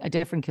saw a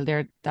different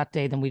Kildare that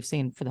day than we've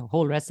seen for the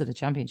whole rest of the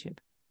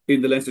championship.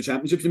 In the Leinster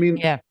Championships, you mean?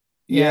 Yeah.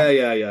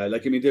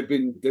 Like, I mean, they've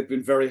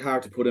been very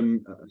hard to put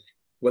him.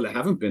 Well, they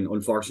haven't been,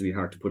 unfortunately,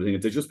 hard to put in.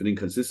 They've just been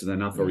inconsistent and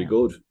not very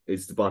good.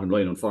 It's the bottom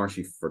line,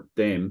 unfortunately, for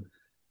them.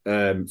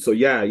 So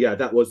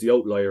that was the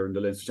outlier in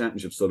the Leinster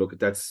Championship. So look,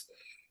 that's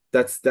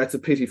a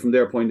pity from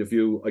their point of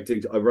view. I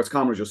think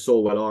Roscommon are just so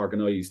well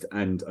organised,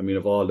 and I mean,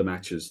 of all the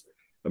matches,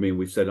 I mean,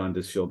 we've said on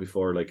this show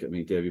before, like, I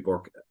mean, Davy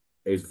Burke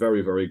is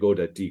very, very good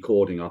at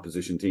decoding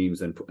opposition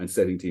teams and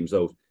setting teams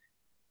out.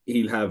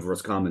 He'll have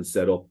Roscommon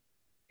set up.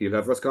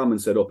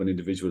 And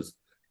individuals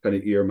kind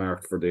of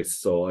earmarked for this.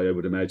 So I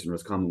would imagine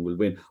Roscommon will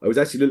win. I was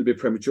actually a little bit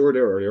premature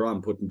there earlier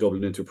on putting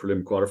Dublin into a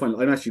prelim quarterfinal.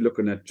 I'm actually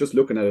looking at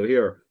it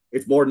here.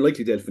 It's more than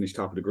likely they'll finish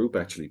top of the group,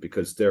 actually,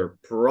 because they're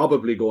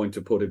probably going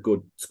to put a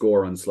good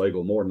score on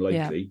Sligo, more than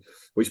likely,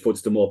 which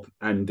puts them up.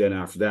 And then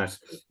after that,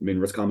 I mean,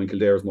 Roscommon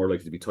Kildare is more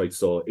likely to be tight.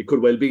 So it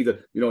could well be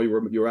that,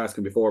 you were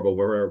asking before about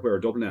where are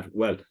Dublin at.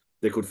 Well,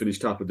 they could finish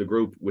top of the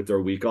group with their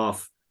week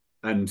off.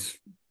 And,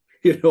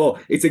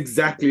 it's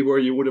exactly where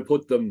you would have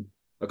put them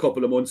a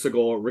couple of months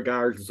ago,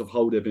 regardless of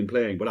how they've been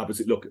playing. But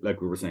obviously, look,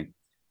 like we were saying,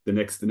 the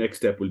next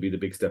step will be the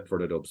big step for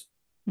the Dubs.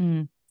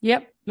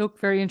 Yep. Look,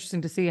 very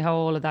interesting to see how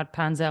all of that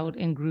pans out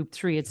in Group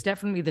 3. It's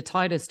definitely the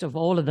tightest of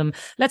all of them.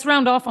 Let's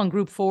round off on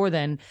Group 4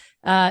 then.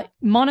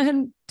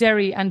 Monaghan,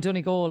 Derry and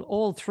Donegal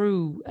all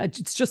through.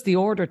 It's just the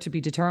order to be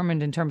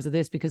determined in terms of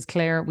this, because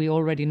Clare, we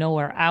already know,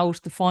 are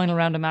out. The final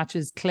round of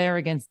matches, Clare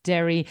against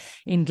Derry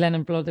in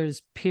Glennon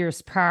Brothers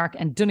Pierce Park,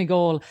 and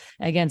Donegal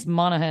against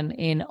Monaghan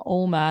in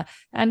Omagh.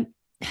 And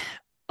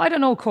I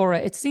don't know, Cora,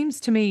 it seems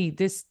to me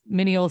this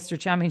mini Ulster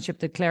Championship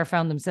that Clare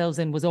found themselves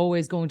in was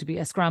always going to be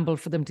a scramble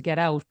for them to get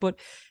out. But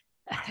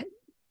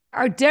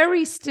are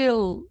Derry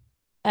still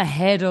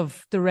ahead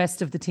of the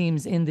rest of the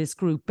teams in this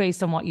group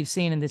based on what you've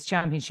seen in this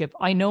championship?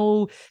 I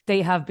know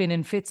they have been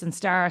in fits and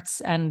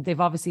starts, and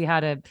they've obviously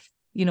had a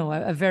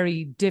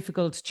very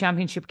difficult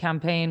championship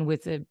campaign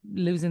with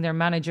losing their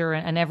manager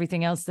and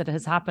everything else that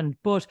has happened.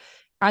 But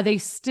are they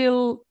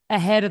still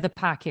ahead of the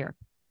pack here?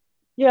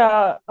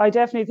 Yeah, I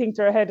definitely think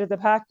they're ahead of the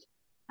pack.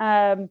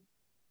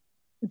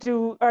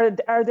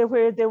 Are they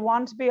where they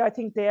want to be? I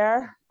think they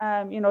are.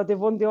 They've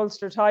won the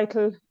Ulster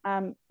title.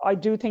 I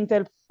do think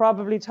they'll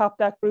probably top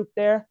that group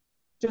there,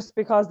 just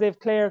because they've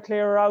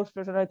Clare out of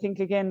it. And I think,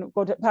 again,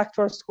 back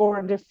to our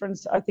scoring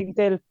difference, I think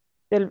they'll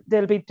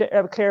be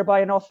Clare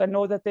by enough, and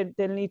know that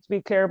they'll need to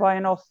be Clare by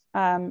enough.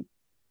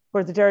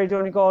 Where the Derry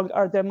Donegal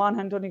or the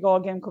Monaghan Donegal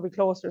game could be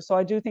closer. So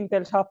I do think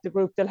they'll top the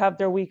group. They'll have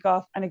their week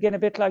off, and again, a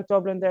bit like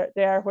Dublin,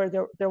 they are where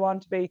they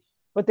want to be.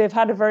 But they've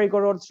had a very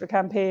good Ulster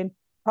campaign.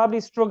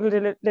 Probably struggled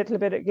a little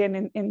bit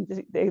again in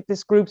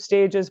this group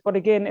stages, but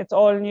again, it's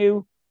all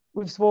new.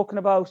 We've spoken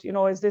about,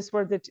 is this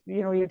where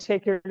you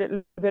take your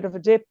little bit of a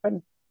dip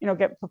and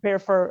get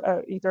prepared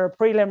for either a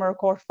prelim or a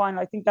quarter final.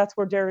 I think that's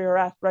where Derry are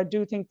at, but I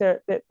do think they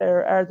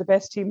are the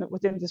best team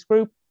within this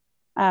group.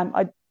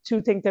 I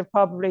do think they've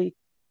probably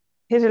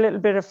hit a little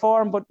bit of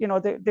form, but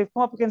they've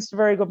come up against a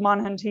very good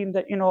Monaghan team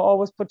that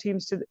always put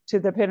teams to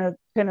the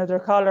pin of their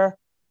collar.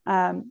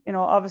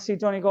 Obviously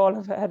Donegal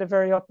have had a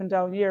very up and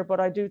down year,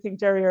 but I do think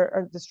Derry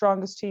are the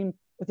strongest team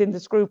within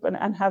this group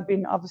and have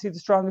been obviously the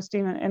strongest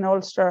team in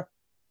Ulster.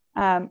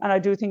 And I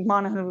do think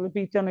Monaghan will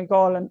beat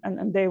Donegal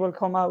and they will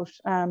come out,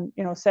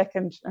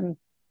 second, and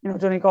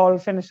Donegal will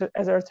finish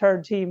as our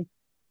third team.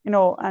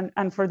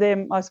 And for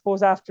them, I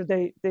suppose after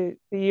the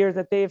year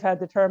that they've had,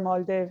 the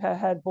turmoil they've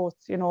had both,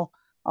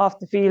 off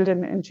the field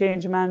and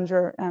change of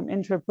manager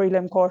into a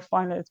prelim quarter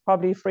final, it's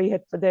probably a free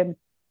hit for them.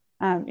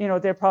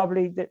 They're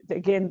probably,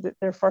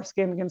 their first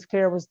game against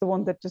Clare was the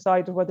one that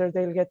decided whether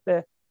they'll get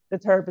the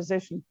third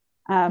position.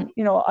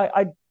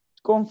 I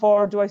going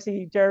forward, do I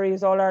see Derry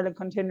as All-Ireland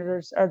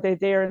contenders? Are they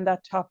there in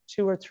that top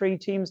 2 or 3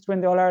 teams to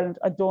win the All-Ireland?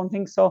 I don't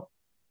think so.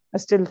 I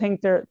still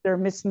think they're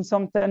missing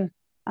something.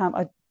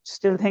 I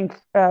still think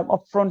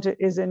up front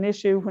is an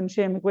issue. When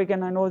Shane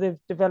McGuigan, I know they've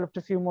developed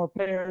a few more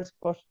players,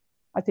 but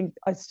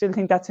I still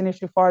think that's an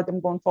issue for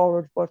them going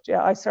forward. But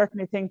yeah, I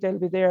certainly think they'll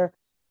be there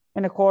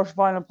in a quarter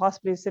final,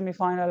 possibly a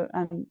semi-final,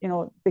 and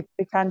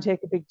they can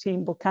take a big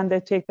team, but can they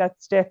take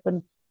that step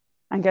and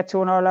get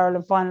to an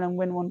All-Ireland final and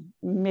win one?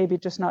 Maybe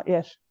just not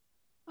yet.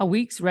 A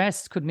week's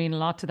rest could mean a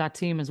lot to that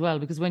team as well,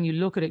 because when you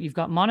look at it, you've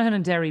got Monaghan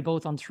and Derry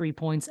both on 3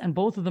 points, and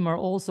both of them are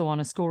also on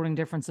a scoring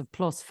difference of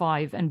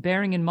 +5. And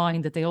bearing in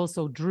mind that they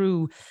also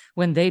drew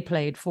when they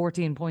played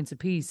 14 points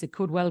apiece, it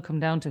could well come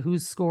down to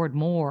who's scored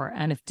more.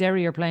 And if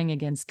Derry are playing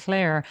against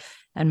Clare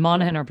and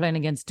Monaghan are playing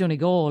against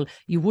Donegal,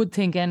 you would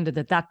think, Enda,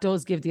 that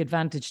does give the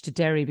advantage to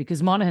Derry,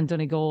 because Monaghan,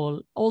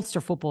 Donegal,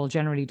 Ulster football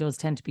generally does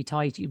tend to be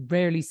tight. You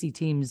rarely see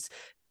teams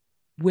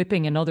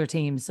whipping another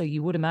team, so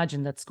you would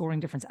imagine that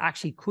scoring difference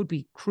actually could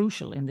be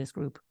crucial in this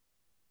group.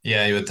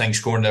 Yeah, you would think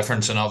scoring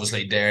difference, and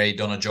obviously Derry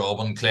done a job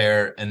on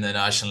Clare in the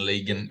National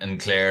League, and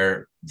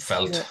Clare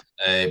felt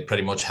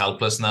pretty much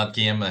helpless in that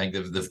game. I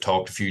think they've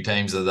talked a few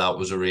times that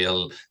was a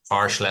real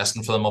harsh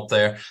lesson for them up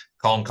there.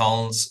 Colin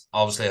Collins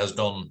obviously has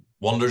done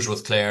wonders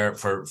with Clare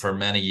for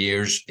many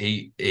years.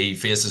 He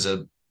faces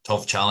a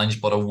tough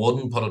challenge, but I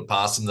wouldn't put it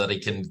past him that he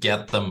can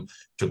get them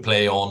to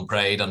play on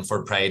pride and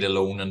for pride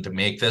alone, and to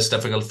make this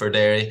difficult for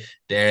Derry.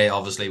 Derry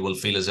obviously will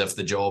feel as if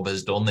the job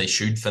is done. They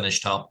should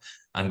finish top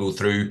and go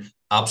through.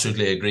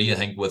 Absolutely agree. I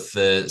think with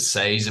the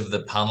size of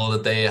the panel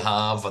that they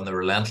have and the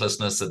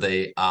relentlessness that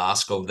they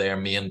ask of their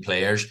main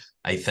players,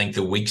 I think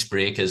the week's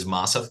break is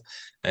massive.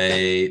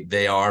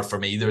 They are, for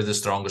me, they're the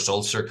strongest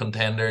Ulster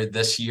contender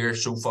this year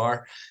so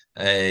far.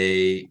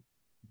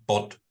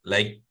 But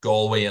like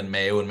Galway and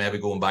Mayo, and maybe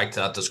going back to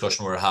that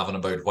discussion we were having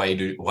about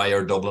why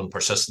are Dublin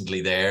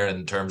persistently there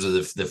in terms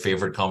of the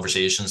favourite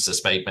conversations,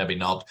 despite maybe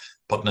not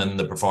putting in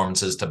the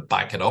performances to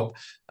back it up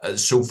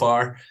so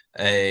far.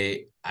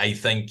 I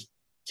think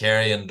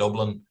Kerry and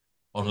Dublin,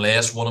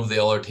 unless one of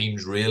the other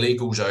teams really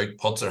goes out,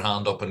 puts their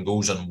hand up and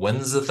goes and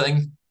wins the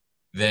thing,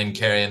 then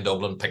Kerry and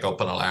Dublin pick up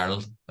in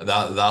All-Ireland.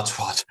 That's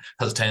what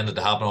has tended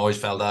to happen. I always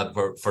felt that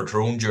for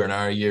Tyrone during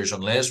our years,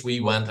 unless we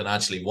went and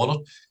actually won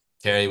it,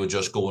 Kerry would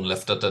just go and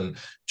lift it and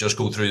just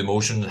go through the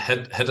motion,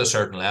 hit a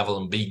certain level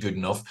and be good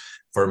enough.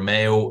 For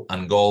Mayo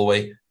and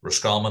Galway,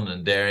 Roscommon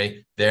and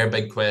Derry, their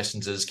big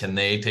questions is, can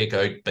they take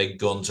out big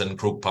guns in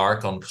Croke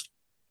Park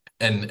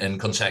in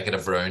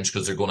consecutive rounds,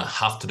 because they're going to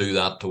have to do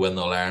that to win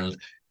the All-Ireland.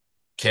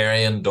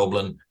 Kerry and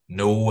Dublin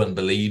know and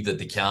believe that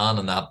they can,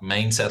 and that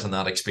mindset and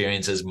that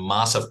experience is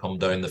massive come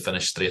down the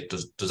finish straight.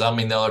 Does that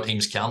mean the other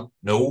teams can't?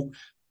 No.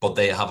 But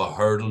they have a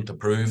hurdle to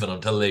prove, and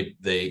until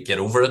they get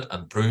over it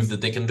and prove that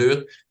they can do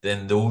it,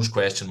 then those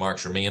question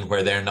marks remain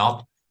where they're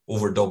not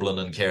over Dublin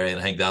and Kerry. And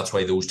I think that's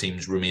why those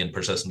teams remain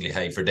persistently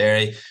high. For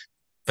Derry,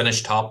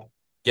 finish top,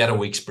 get a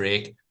week's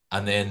break,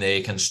 and then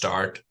they can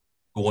start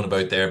going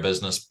about their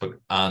business.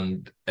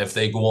 And if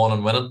they go on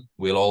and win it,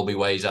 we'll all be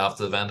wise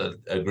after the event.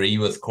 I agree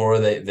with Cora,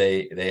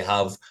 they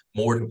have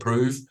more to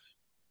prove,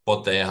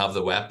 but they have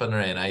the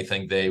weaponry, and I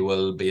think they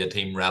will be a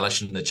team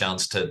relishing the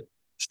chance to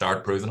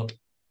start proving it.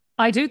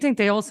 I do think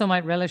they also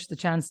might relish the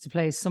chance to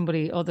play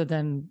somebody other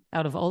than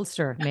out of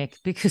Ulster, Nick,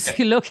 because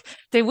you look,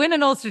 they win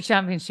an Ulster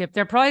championship.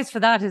 Their prize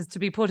for that is to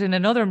be put in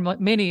another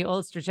mini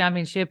Ulster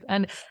championship.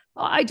 And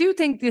I do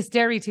think this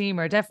Derry team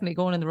are definitely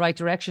going in the right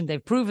direction.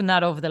 They've proven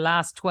that over the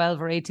last 12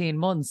 or 18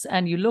 months.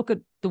 And you look at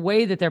the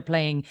way that they're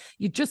playing,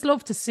 you just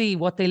love to see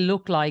what they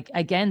look like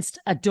against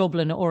a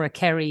Dublin or a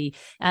Kerry,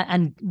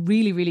 and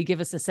really, really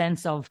give us a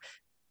sense of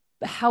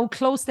how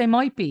close they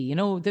might be. You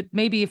know, that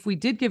maybe if we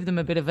did give them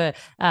a bit of a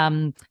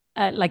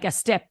like a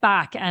step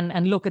back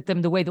and look at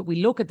them the way that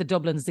we look at the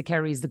Dublins, the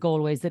Kerrys, the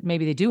Galways, that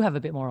maybe they do have a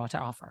bit more to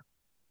offer.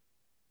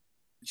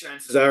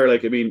 Chances are,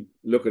 like, I mean,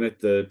 looking at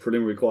the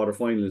preliminary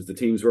quarterfinals, the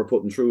teams we're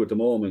putting through at the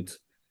moment,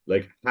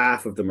 like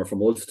half of them are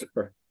from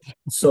Ulster.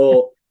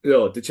 So, you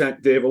know,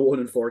 they have a 1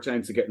 in 4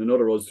 chance of getting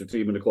another Ulster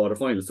team in the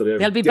quarterfinals. So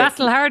they'll be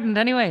battle hardened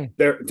anyway.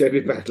 They'll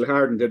be battle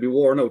hardened. They'll be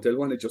worn out. They'll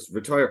want to just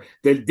retire.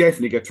 They'll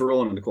definitely get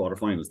Tyrone in the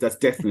quarterfinals. That's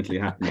definitely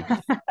happening.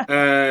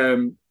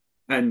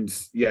 And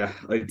yeah.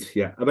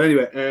 But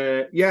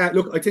anyway,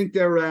 look, I think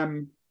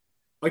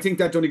I think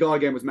that Donegal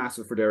game was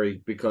massive for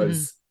Derry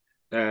because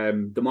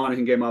the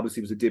Monaghan game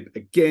obviously was a dip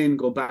again,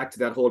 going back to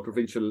that whole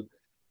provincial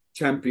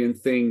champion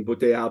thing, but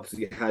they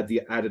obviously had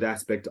the added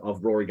aspect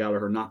of Rory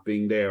Gallagher not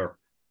being there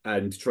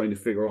and trying to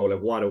figure out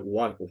like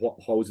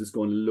how is this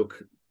going to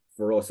look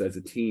for us as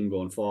a team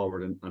going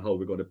forward, and how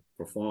we're going to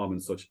perform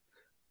and such.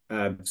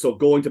 So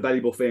going to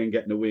Ballybuffet and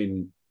getting a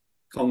win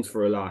counts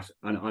for a lot,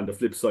 and on the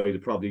flip side,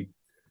 it probably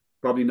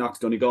knocks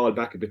Donegal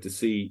back a bit to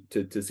see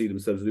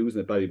themselves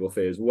losing at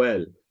Ballybuffet as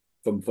well,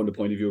 from the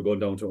point of view of going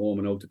down to home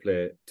and out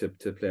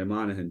to play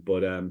Monaghan.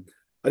 But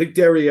I think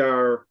Derry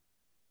are.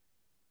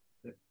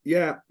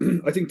 Yeah,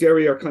 I think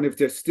Derry are kind of,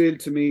 they're still,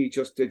 to me,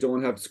 just they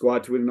don't have the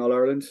squad to win an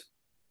All-Ireland.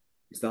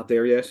 It's not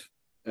there yet.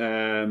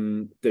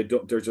 They're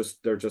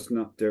just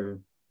not. They're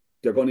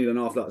going to need an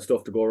awful lot of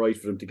stuff to go right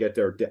for them to get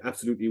there. They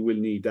absolutely will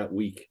need that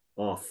week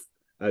off,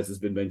 as has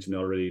been mentioned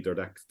already.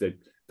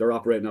 They're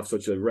operating off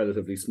such a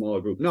relatively small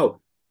group.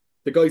 No,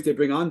 the guys they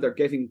bring on, they're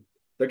getting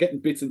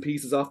bits and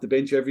pieces off the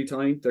bench every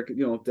time.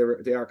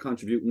 They are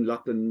contributing.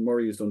 Lachlan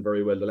Murray has done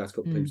very well the last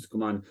couple of times to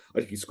come on. I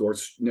think he scored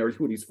nearly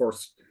his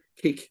first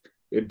kick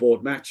in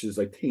both matches,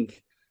 I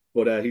think.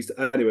 But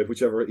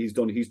whichever he's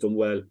done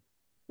well.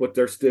 But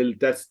there's still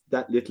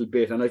that little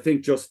bit, and I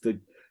think just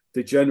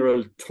the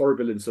general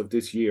turbulence of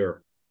this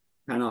year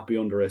cannot be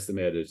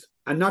underestimated.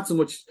 And not so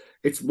much,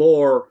 it's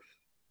more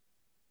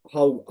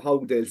how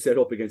they'll set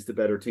up against the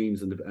better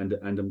teams and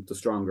the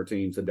stronger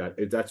teams, and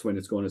that's when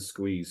it's going to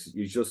squeeze.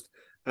 You just,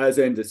 as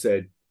Enda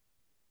said,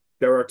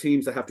 there are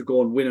teams that have to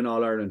go and win an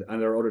All-Ireland, and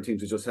there are other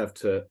teams that just have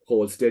to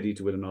hold steady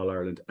to win an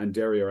All-Ireland, and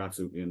Derry are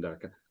absolutely in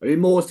that. I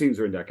mean, most teams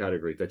are in that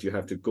category, that you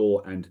have to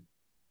go and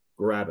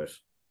grab it.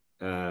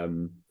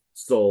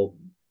 So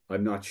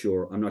I'm not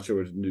sure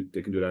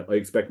they can do that. I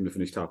expect them to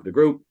finish top of the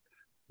group.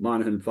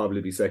 Monaghan will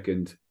probably be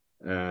second.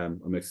 I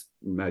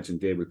imagine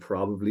they will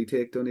probably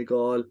take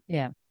Donegal.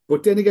 Yeah.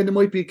 But then again, there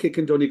might be a kick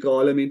in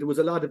Donegal. I mean, there was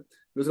a lot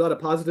of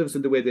positives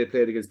in the way they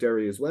played against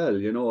Derry as well.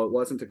 You know, it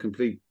wasn't a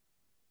complete,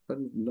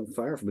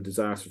 far from a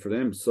disaster for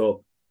them.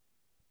 So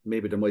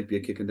maybe there might be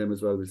a kick in them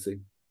as well. We'll see.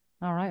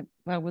 All right.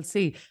 Well, we'll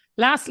see.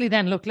 Lastly,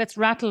 then, look, let's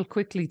rattle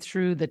quickly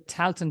through the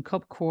Tailteann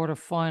Cup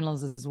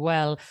quarterfinals as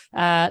well.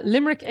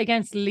 Limerick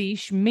against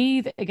Laois,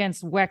 Meath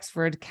against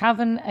Wexford,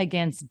 Cavan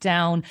against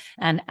Down,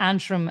 and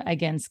Antrim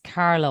against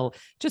Carlow.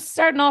 Just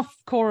starting off,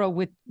 Cora,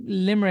 with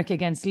Limerick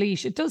against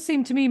Laois. It does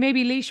seem to me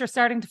maybe Laois are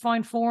starting to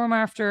find form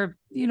after,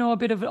 a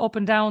bit of an up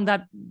and down.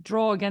 That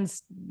draw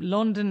against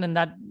London and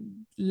that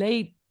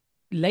late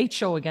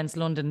show against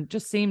London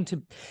just seemed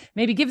to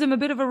maybe give them a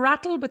bit of a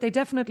rattle, but they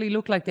definitely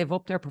look like they've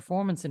upped their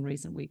performance in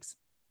recent weeks.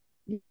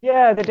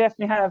 Yeah, they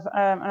definitely have,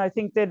 and I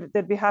think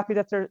they'd be happy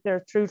that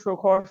they're through to a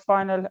quarter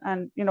final,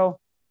 and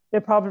they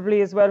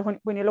probably as well,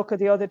 when you look at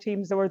the other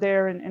teams that were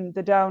there in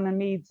the Down and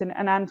Meads and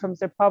Antrims,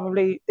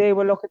 they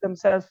will look at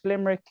themselves.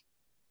 Limerick,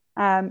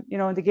 in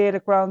the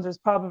Gaelic grounds, there's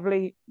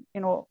probably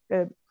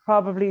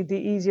probably the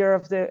easier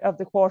of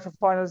the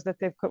quarterfinals that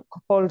they've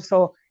pulled.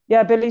 So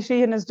yeah, Billy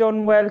Sheehan has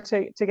done well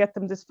to get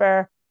them this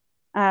far.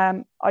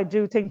 I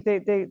do think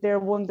they're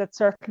one that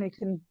certainly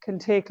can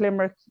take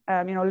Limerick.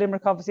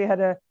 Limerick obviously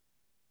had a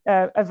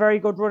very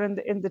good run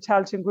in the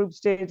Tailteann group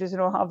stages.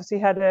 Obviously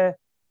had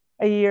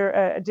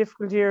a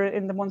difficult year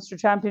in the Munster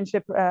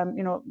Championship.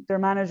 Their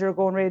manager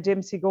going, Ray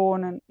Dempsey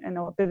going, and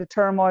a bit of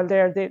turmoil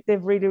there.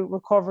 They've really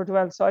recovered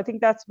well. So I think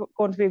that's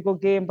going to be a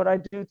good game. But I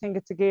do think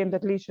it's a game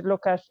that Lee should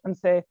look at and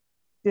say,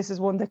 this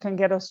is one that can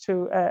get us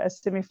to a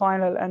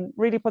semi-final and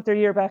really put their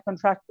year back on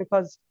track,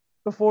 because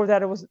before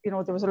that it was,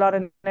 there was a lot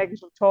of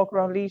negative talk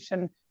around Laois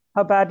and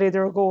how badly they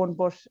were going.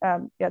 But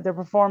their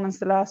performance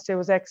the last day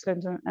was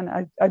excellent,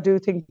 and I do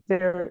think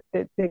they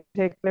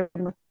take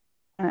Limerick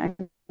and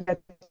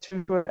get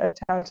through a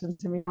Tailteann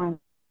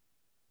semi-final.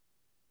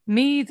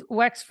 Meath,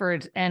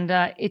 Wexford, and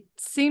it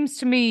seems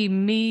to me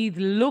Meath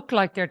look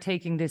like they're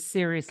taking this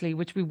seriously,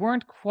 which we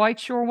weren't quite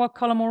sure what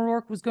Colm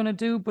O'Rourke was going to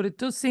do, but it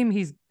does seem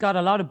he's got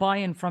a lot of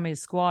buy-in from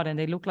his squad, and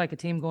they look like a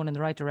team going in the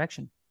right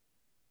direction.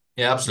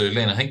 Yeah,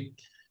 absolutely. And I think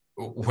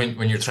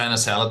when you're trying to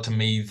sell it to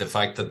me, the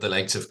fact that the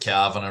likes of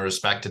Cavan, a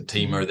respected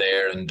team, are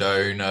there, and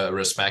Down, a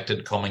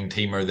respected coming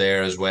team, are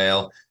there as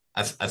well,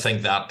 I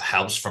think that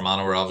helps for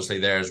Manor obviously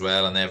there as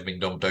well, and they've been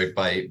dumped out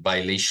by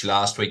Laois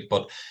last week.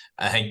 But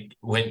I think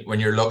when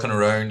you're looking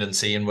around and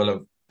seeing,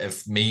 well,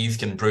 if Meath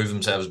can prove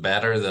themselves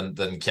better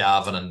than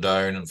Cavan and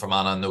Down and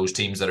Fermanagh and those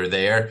teams that are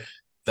there,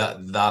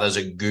 that is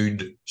a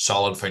good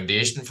solid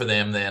foundation for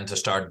them then to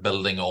start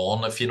building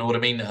on, if you know what I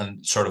mean,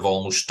 and sort of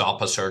almost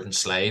stop a certain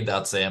slide.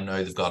 That's them now.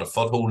 They've got a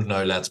foothold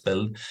now. Let's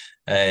build.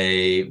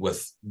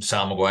 With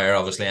Sam Maguire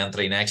obviously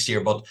entry next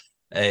year, but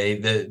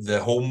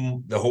the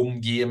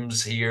home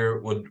games here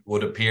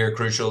would appear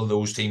crucial.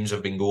 Those teams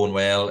have been going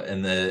well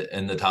in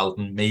the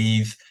Tailteann.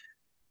 Meath,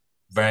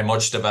 very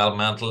much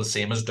developmental,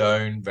 same as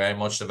Down, very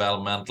much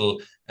developmental.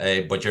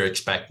 But you're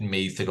expecting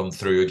Meath to come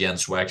through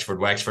against Wexford.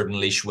 Wexford and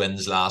Laois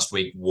wins last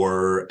week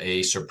were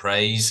a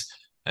surprise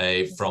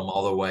from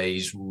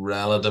otherwise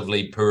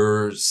relatively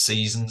poor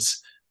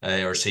seasons,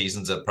 or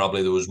seasons that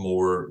probably there was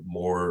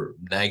more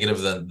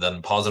negative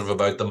than positive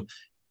about them.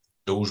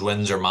 Those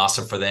wins are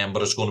massive for them,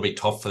 but it's going to be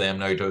tough for them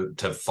now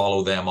to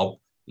follow them up.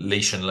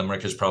 Laois and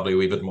Limerick is probably a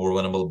wee bit more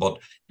winnable, but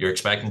you're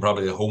expecting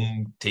probably the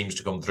home teams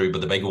to come through.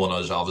 But the big one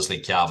is obviously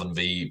Cavan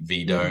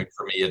v Down.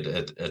 For me,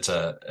 it's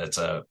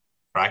a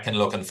cracking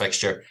looking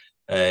fixture.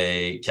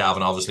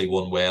 Cavan obviously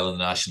won well in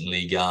the National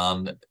League,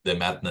 and they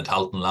met in the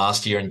Tailteann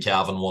last year, and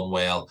Cavan won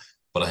well.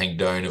 But I think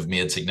Down have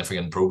made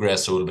significant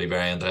progress, so it'll be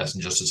very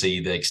interesting just to see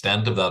the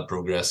extent of that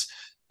progress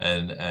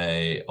at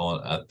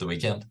the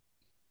weekend.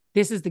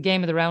 This is the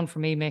game of the round for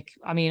me, Mick.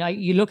 I mean,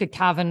 you look at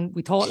Cavan,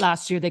 we thought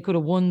last year they could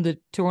have won the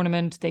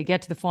tournament. They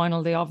get to the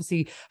final. They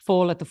obviously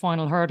fall at the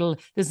final hurdle.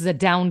 This is a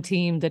down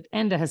team that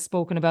Enda has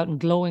spoken about in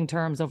glowing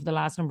terms over the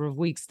last number of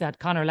weeks, that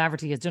Conor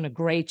Laverty has done a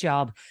great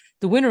job.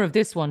 The winner of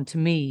this one, to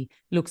me,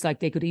 looks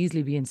like they could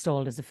easily be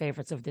installed as the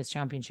favourites of this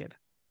championship.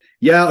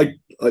 Yeah,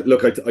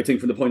 I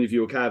think from the point of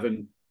view of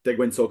Cavan, they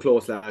went so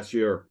close last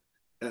year.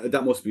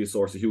 That must be a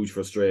source of huge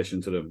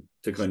frustration to them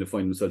to kind of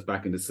find themselves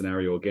back in this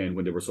scenario again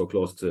when they were so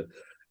close to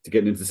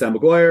getting into Sam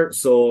Maguire.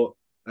 So,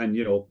 and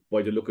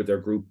by the look at their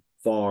group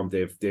form,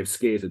 they've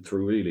skated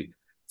through really.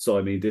 So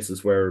I mean, this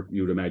is where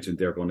you'd imagine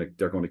they're going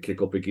to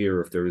kick up a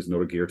gear if there is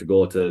another gear to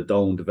go to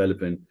down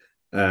developing.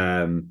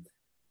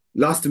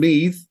 Lost to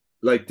Meath,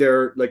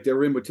 they're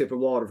in with tip of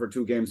water for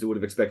 2 games they would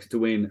have expected to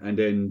win, and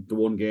then the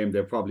one game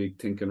they're probably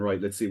thinking,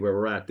 right, let's see where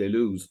we're at. They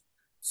lose,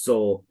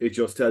 so it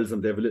just tells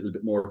them they have a little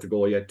bit more to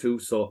go yet too.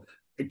 So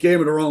a game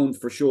of their own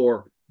for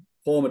sure,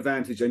 home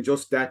advantage, and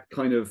just that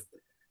kind of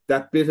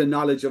that bit of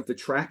knowledge of the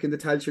track in the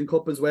Tailteann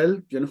Cup as well.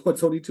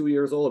 It's only 2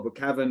 years old, but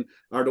Cavan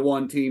are the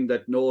one team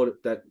that know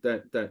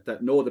that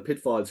know the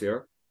pitfalls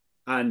here.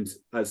 And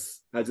as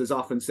is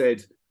often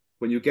said,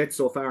 when you get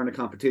so far in a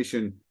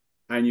competition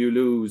and you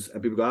lose,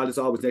 and people go, "Oh, it's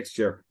always next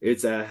year,"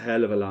 it's a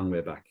hell of a long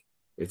way back.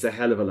 It's a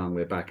hell of a long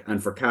way back.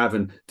 And for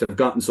Cavan to have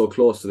gotten so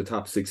close to the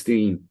top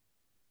 16,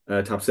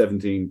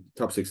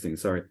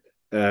 sorry,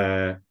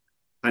 and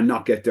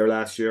not get there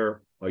last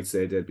year, I'd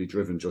say they'd be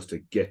driven just to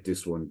get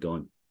this one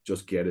done.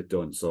 Just get it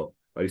done. So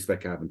I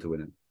expect Cavan to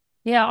win it.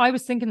 Yeah, I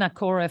was thinking that,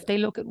 Cora, if they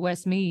look at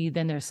Westmeath,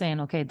 then they're saying,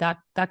 okay, that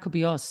could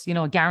be us,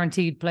 a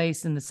guaranteed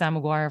place in the Sam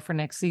Maguire for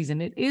next season.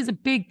 It is a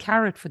big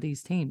carrot for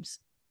these teams.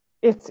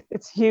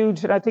 It's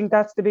huge, and I think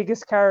that's the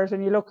biggest carrot.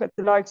 And you look at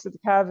the likes of the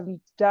Cavan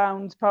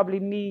Downs, probably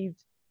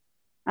Meath,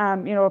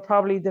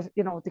 probably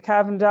the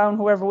Cavan Down,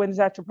 whoever wins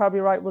that, you're probably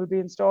right, will be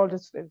installed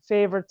as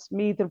favourites.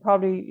 Meath will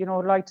probably,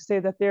 like to say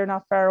that they're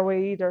not far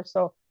away either.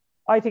 So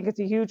I think it's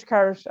a huge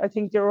carrot. I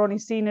think they're only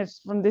seeing it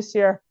from this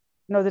year.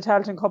 The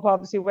Tailteann Cup,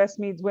 obviously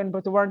Westmeath win,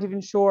 but they weren't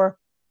even sure,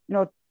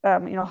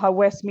 how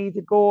Westmeath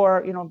would go,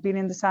 or being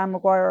in the Sam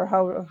Maguire,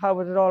 how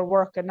would it all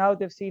work. And now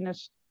they've seen it.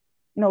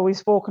 We've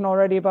spoken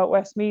already about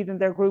Westmeath and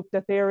their group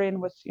that they're in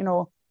with,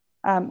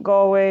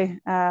 Galway,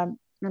 and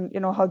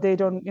how they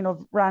done,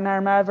 ran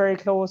Armagh very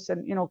close,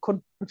 and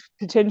could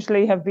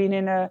potentially have been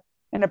in a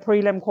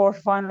prelim quarter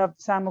final of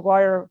the Sam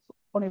Maguire,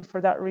 only for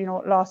that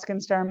loss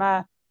against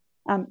Armagh.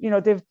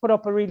 They've put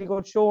up a really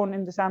good showing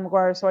in the Sam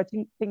Maguire. So I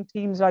think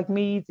teams like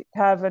Meath,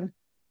 Cavan,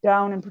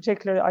 Down in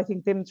particular, I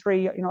think them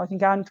three, I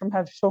think Antrim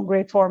have shown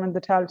great form in the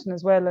Tailteann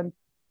as well, and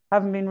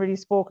haven't been really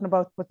spoken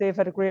about, but they've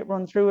had a great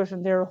run through it,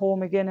 and they're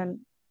home again and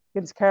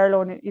against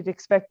Carlow, and you'd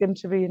expect them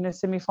to be in a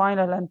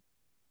semi-final. And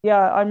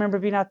yeah, I remember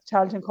being at the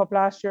Tailteann Cup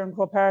last year in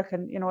Croke Park,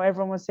 and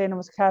everyone was saying it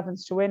was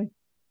Cavan's to win,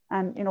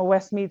 and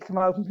Westmeath came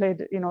out and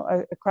played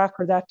a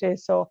cracker that day.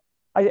 So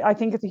I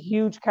think it's a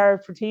huge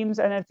carrot for teams,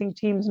 and I think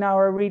teams now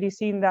are really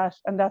seeing that,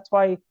 and that's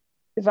why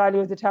the value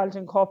of the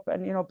Tailteann Cup,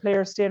 and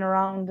players staying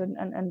around,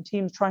 and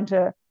teams trying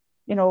to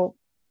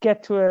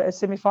get to a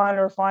semi-final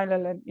or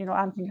final, and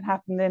anything can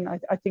happen then.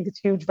 I think it's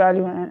huge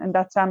value, and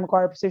that Sam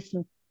Maguire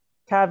position,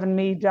 Cavan,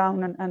 Meath,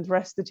 Down, and the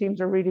rest of the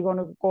teams are really going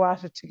to go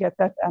at it to get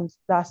that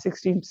last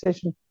 16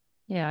 position.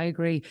 Yeah, I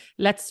agree.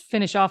 Let's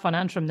finish off on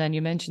Antrim then.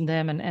 You mentioned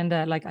them, and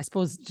I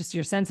suppose just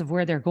your sense of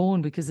where they're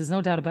going, because there's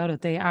no doubt about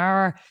it, they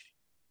are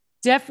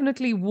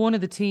definitely one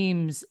of the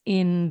teams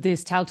in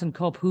this Tailteann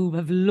Cup who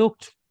have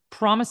looked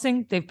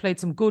promising. They've played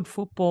some good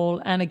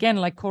football, and again,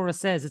 like Cora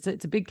says,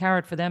 it's a big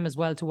carrot for them as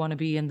well to want to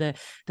be in the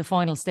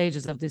final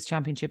stages of this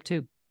championship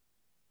too.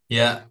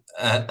 Yeah,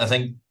 I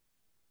think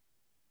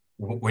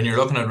when you're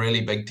looking at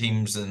really big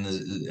teams in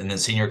the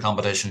senior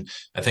competition,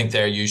 I think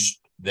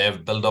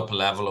they've built up a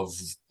level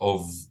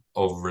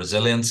of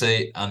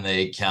resiliency, and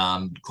they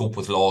can cope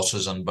with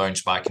losses and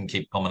bounce back and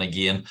keep coming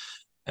again.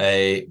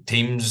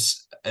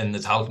 Teams in the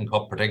Tailteann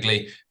Cup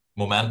particularly,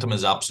 momentum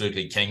is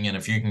absolutely king, and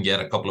if you can get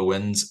a couple of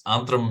wins.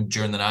 Antrim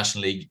during the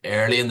National League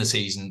early in the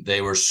season,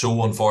 they were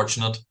so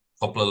unfortunate,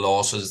 a couple of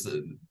losses,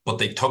 but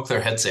they took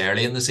their hits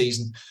early in the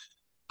season,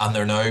 and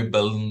they're now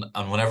building.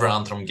 And whenever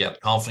Antrim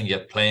get confident,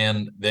 get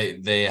playing,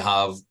 they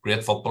have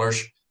great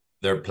footballers.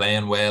 They're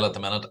playing well at the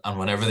minute, and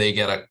whenever they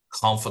get a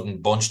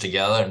confident bunch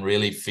together and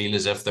really feel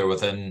as if they're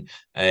within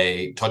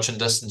a touching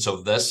distance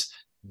of this,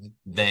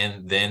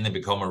 then they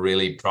become a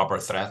really proper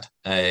threat.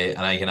 And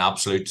I can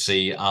absolutely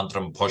see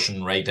Antrim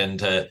pushing right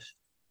into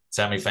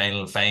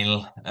semi-final,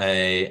 final,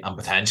 and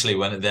potentially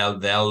when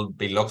they'll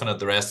be looking at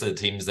the rest of the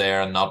teams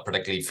there and not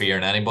particularly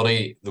fearing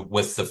anybody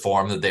with the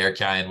form that they're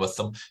carrying with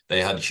them.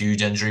 They had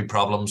huge injury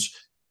problems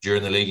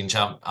during the league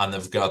and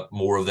they've got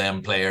more of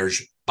them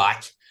players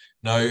back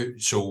now.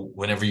 So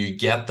whenever you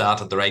get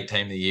that at the right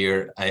time of the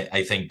year,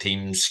 I think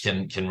teams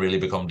can really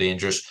become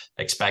dangerous.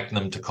 Expecting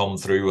them to come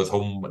through with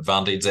home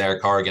advantage there,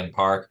 Corrigan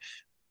Park.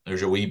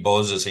 There's a wee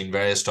buzz. I've seen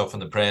various stuff in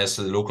the press,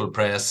 the local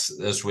press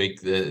this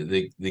week,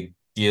 the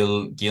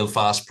Gael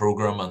Fast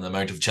programme and the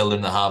amount of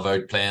children they have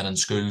out playing in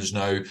schools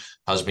now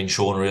has been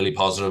showing a really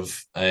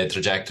positive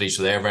trajectory.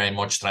 So they're very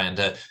much trying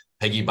to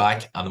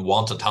piggyback and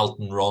want a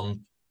Tailteann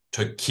run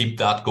to keep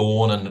that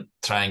going and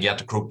try and get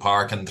to Croke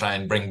Park and try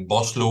and bring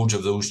busloads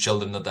of those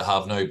children that they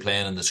have now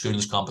playing in the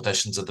schools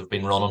competitions that they've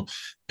been running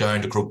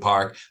down to Croke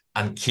Park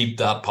and keep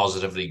that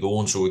positively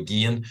going. So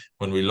again,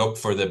 when we look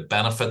for the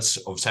benefits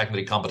of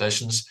secondary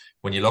competitions,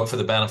 when you look for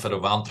the benefit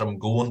of Antrim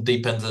going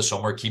deep into the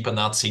summer, keeping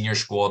that senior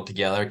squad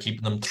together,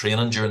 keeping them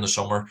training during the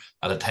summer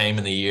at a time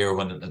in the year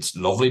when it's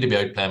lovely to be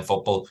out playing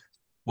football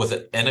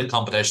in a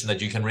competition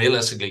that you can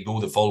realistically go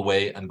the full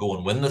way and go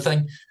and win the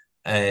thing,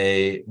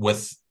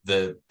 with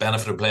the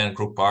benefit of playing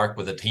Croke Park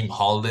with a team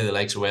holiday, the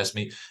likes of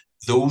Westmeath.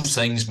 Those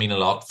things mean a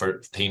lot for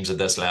teams at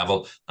this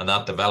level, and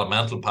that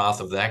developmental path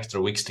of the extra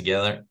weeks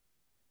together,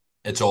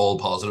 it's all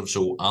positive.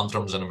 So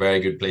Antrim's in a very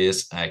good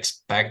place. I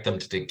expect them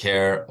to take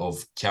care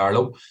of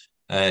Carlow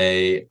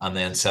and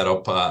then set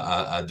up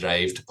a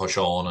drive to push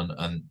on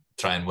and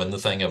try and win the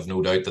thing. I've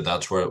no doubt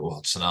that's where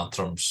it's in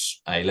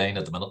Antrim's eye line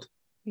at the minute.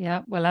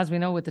 Yeah, well, as we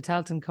know with the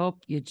Tailteann Cup,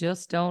 you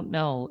just don't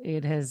know.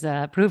 It has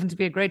proven to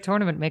be a great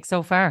tournament, Mick,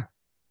 so far.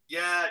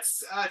 Yeah,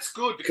 it's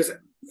good because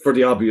for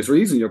the obvious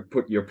reason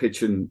you're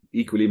pitching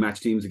equally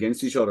matched teams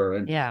against each other,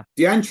 and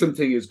the Antrim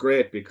thing is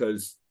great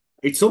because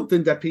it's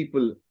something that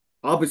people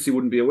obviously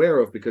wouldn't be aware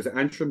of because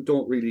Antrim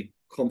don't really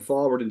come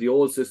forward in the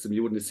old system.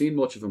 You wouldn't have seen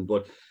much of them,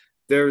 but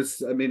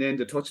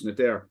Enda touching it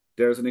there.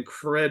 There's an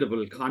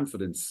incredible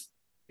confidence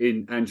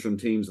in Antrim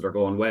teams that are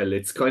going well.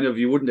 It's kind of,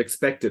 you wouldn't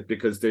expect it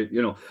because they,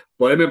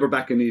 but I remember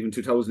back in even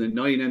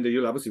 2009, and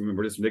you'll obviously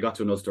remember this when they got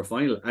to an Ulster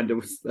final, and it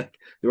was like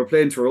they were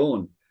playing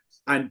Tyrone.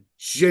 And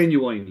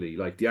genuinely,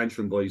 like the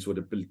Antrim boys would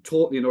have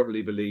totally and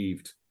utterly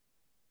believed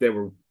they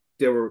were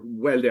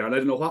well there. And I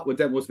don't know what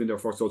that must have been their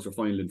first Ulster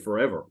final in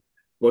forever.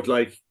 But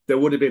like there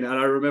would have been, and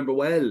I remember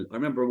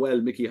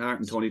well Mickey Hart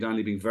and Tony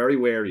Donnelly being very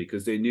wary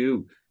because they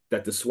knew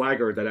that the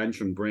swagger that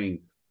Antrim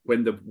bring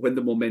when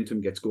the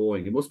momentum gets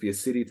going, it must be a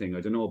city thing,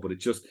 I don't know, but it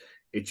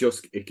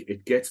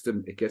gets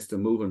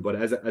them moving. But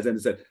as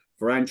Enda said,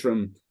 for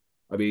Antrim,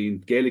 I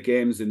mean, Gaelic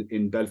games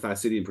in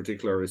Belfast City in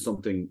particular is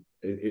something,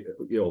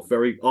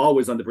 very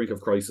always on the brink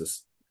of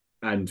crisis,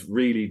 and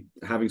really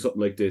having something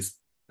like this,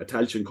 a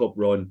Tailteann Cup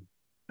run,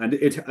 and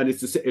it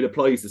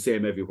applies the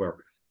same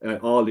everywhere.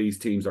 All these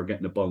teams are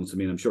getting a bounce. I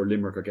mean, I'm sure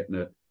Limerick are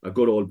getting a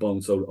good old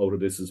bounce out of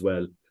this as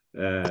well.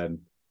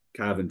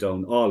 Cavan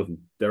Down, all of them.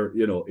 They're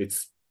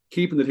it's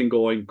keeping the thing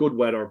going. Good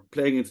weather,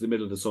 playing into the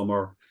middle of the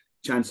summer,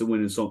 chance of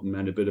winning something,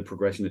 and a bit of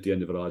progression at the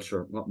end of it all.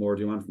 Sure, what more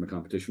do you want from a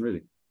competition,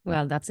 really?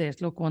 Well, that's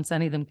it. Look, once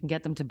any of them can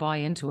get them to buy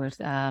into it,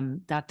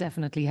 that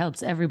definitely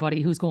helps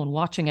everybody who's going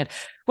watching it.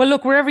 Well,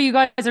 look, wherever you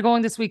guys are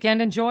going this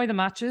weekend, enjoy the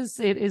matches.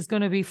 It is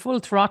going to be full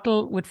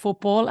throttle with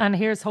football, and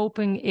here's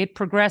hoping it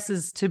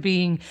progresses to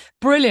being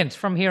brilliant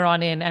from here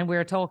on in. And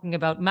we're talking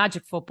about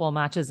magic football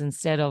matches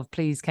instead of,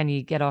 please, can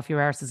you get off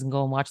your arses and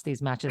go and watch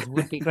these matches?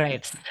 Would be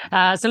great.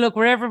 So look,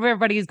 wherever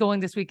everybody is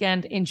going this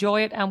weekend,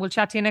 enjoy it, and we'll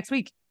chat to you next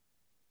week.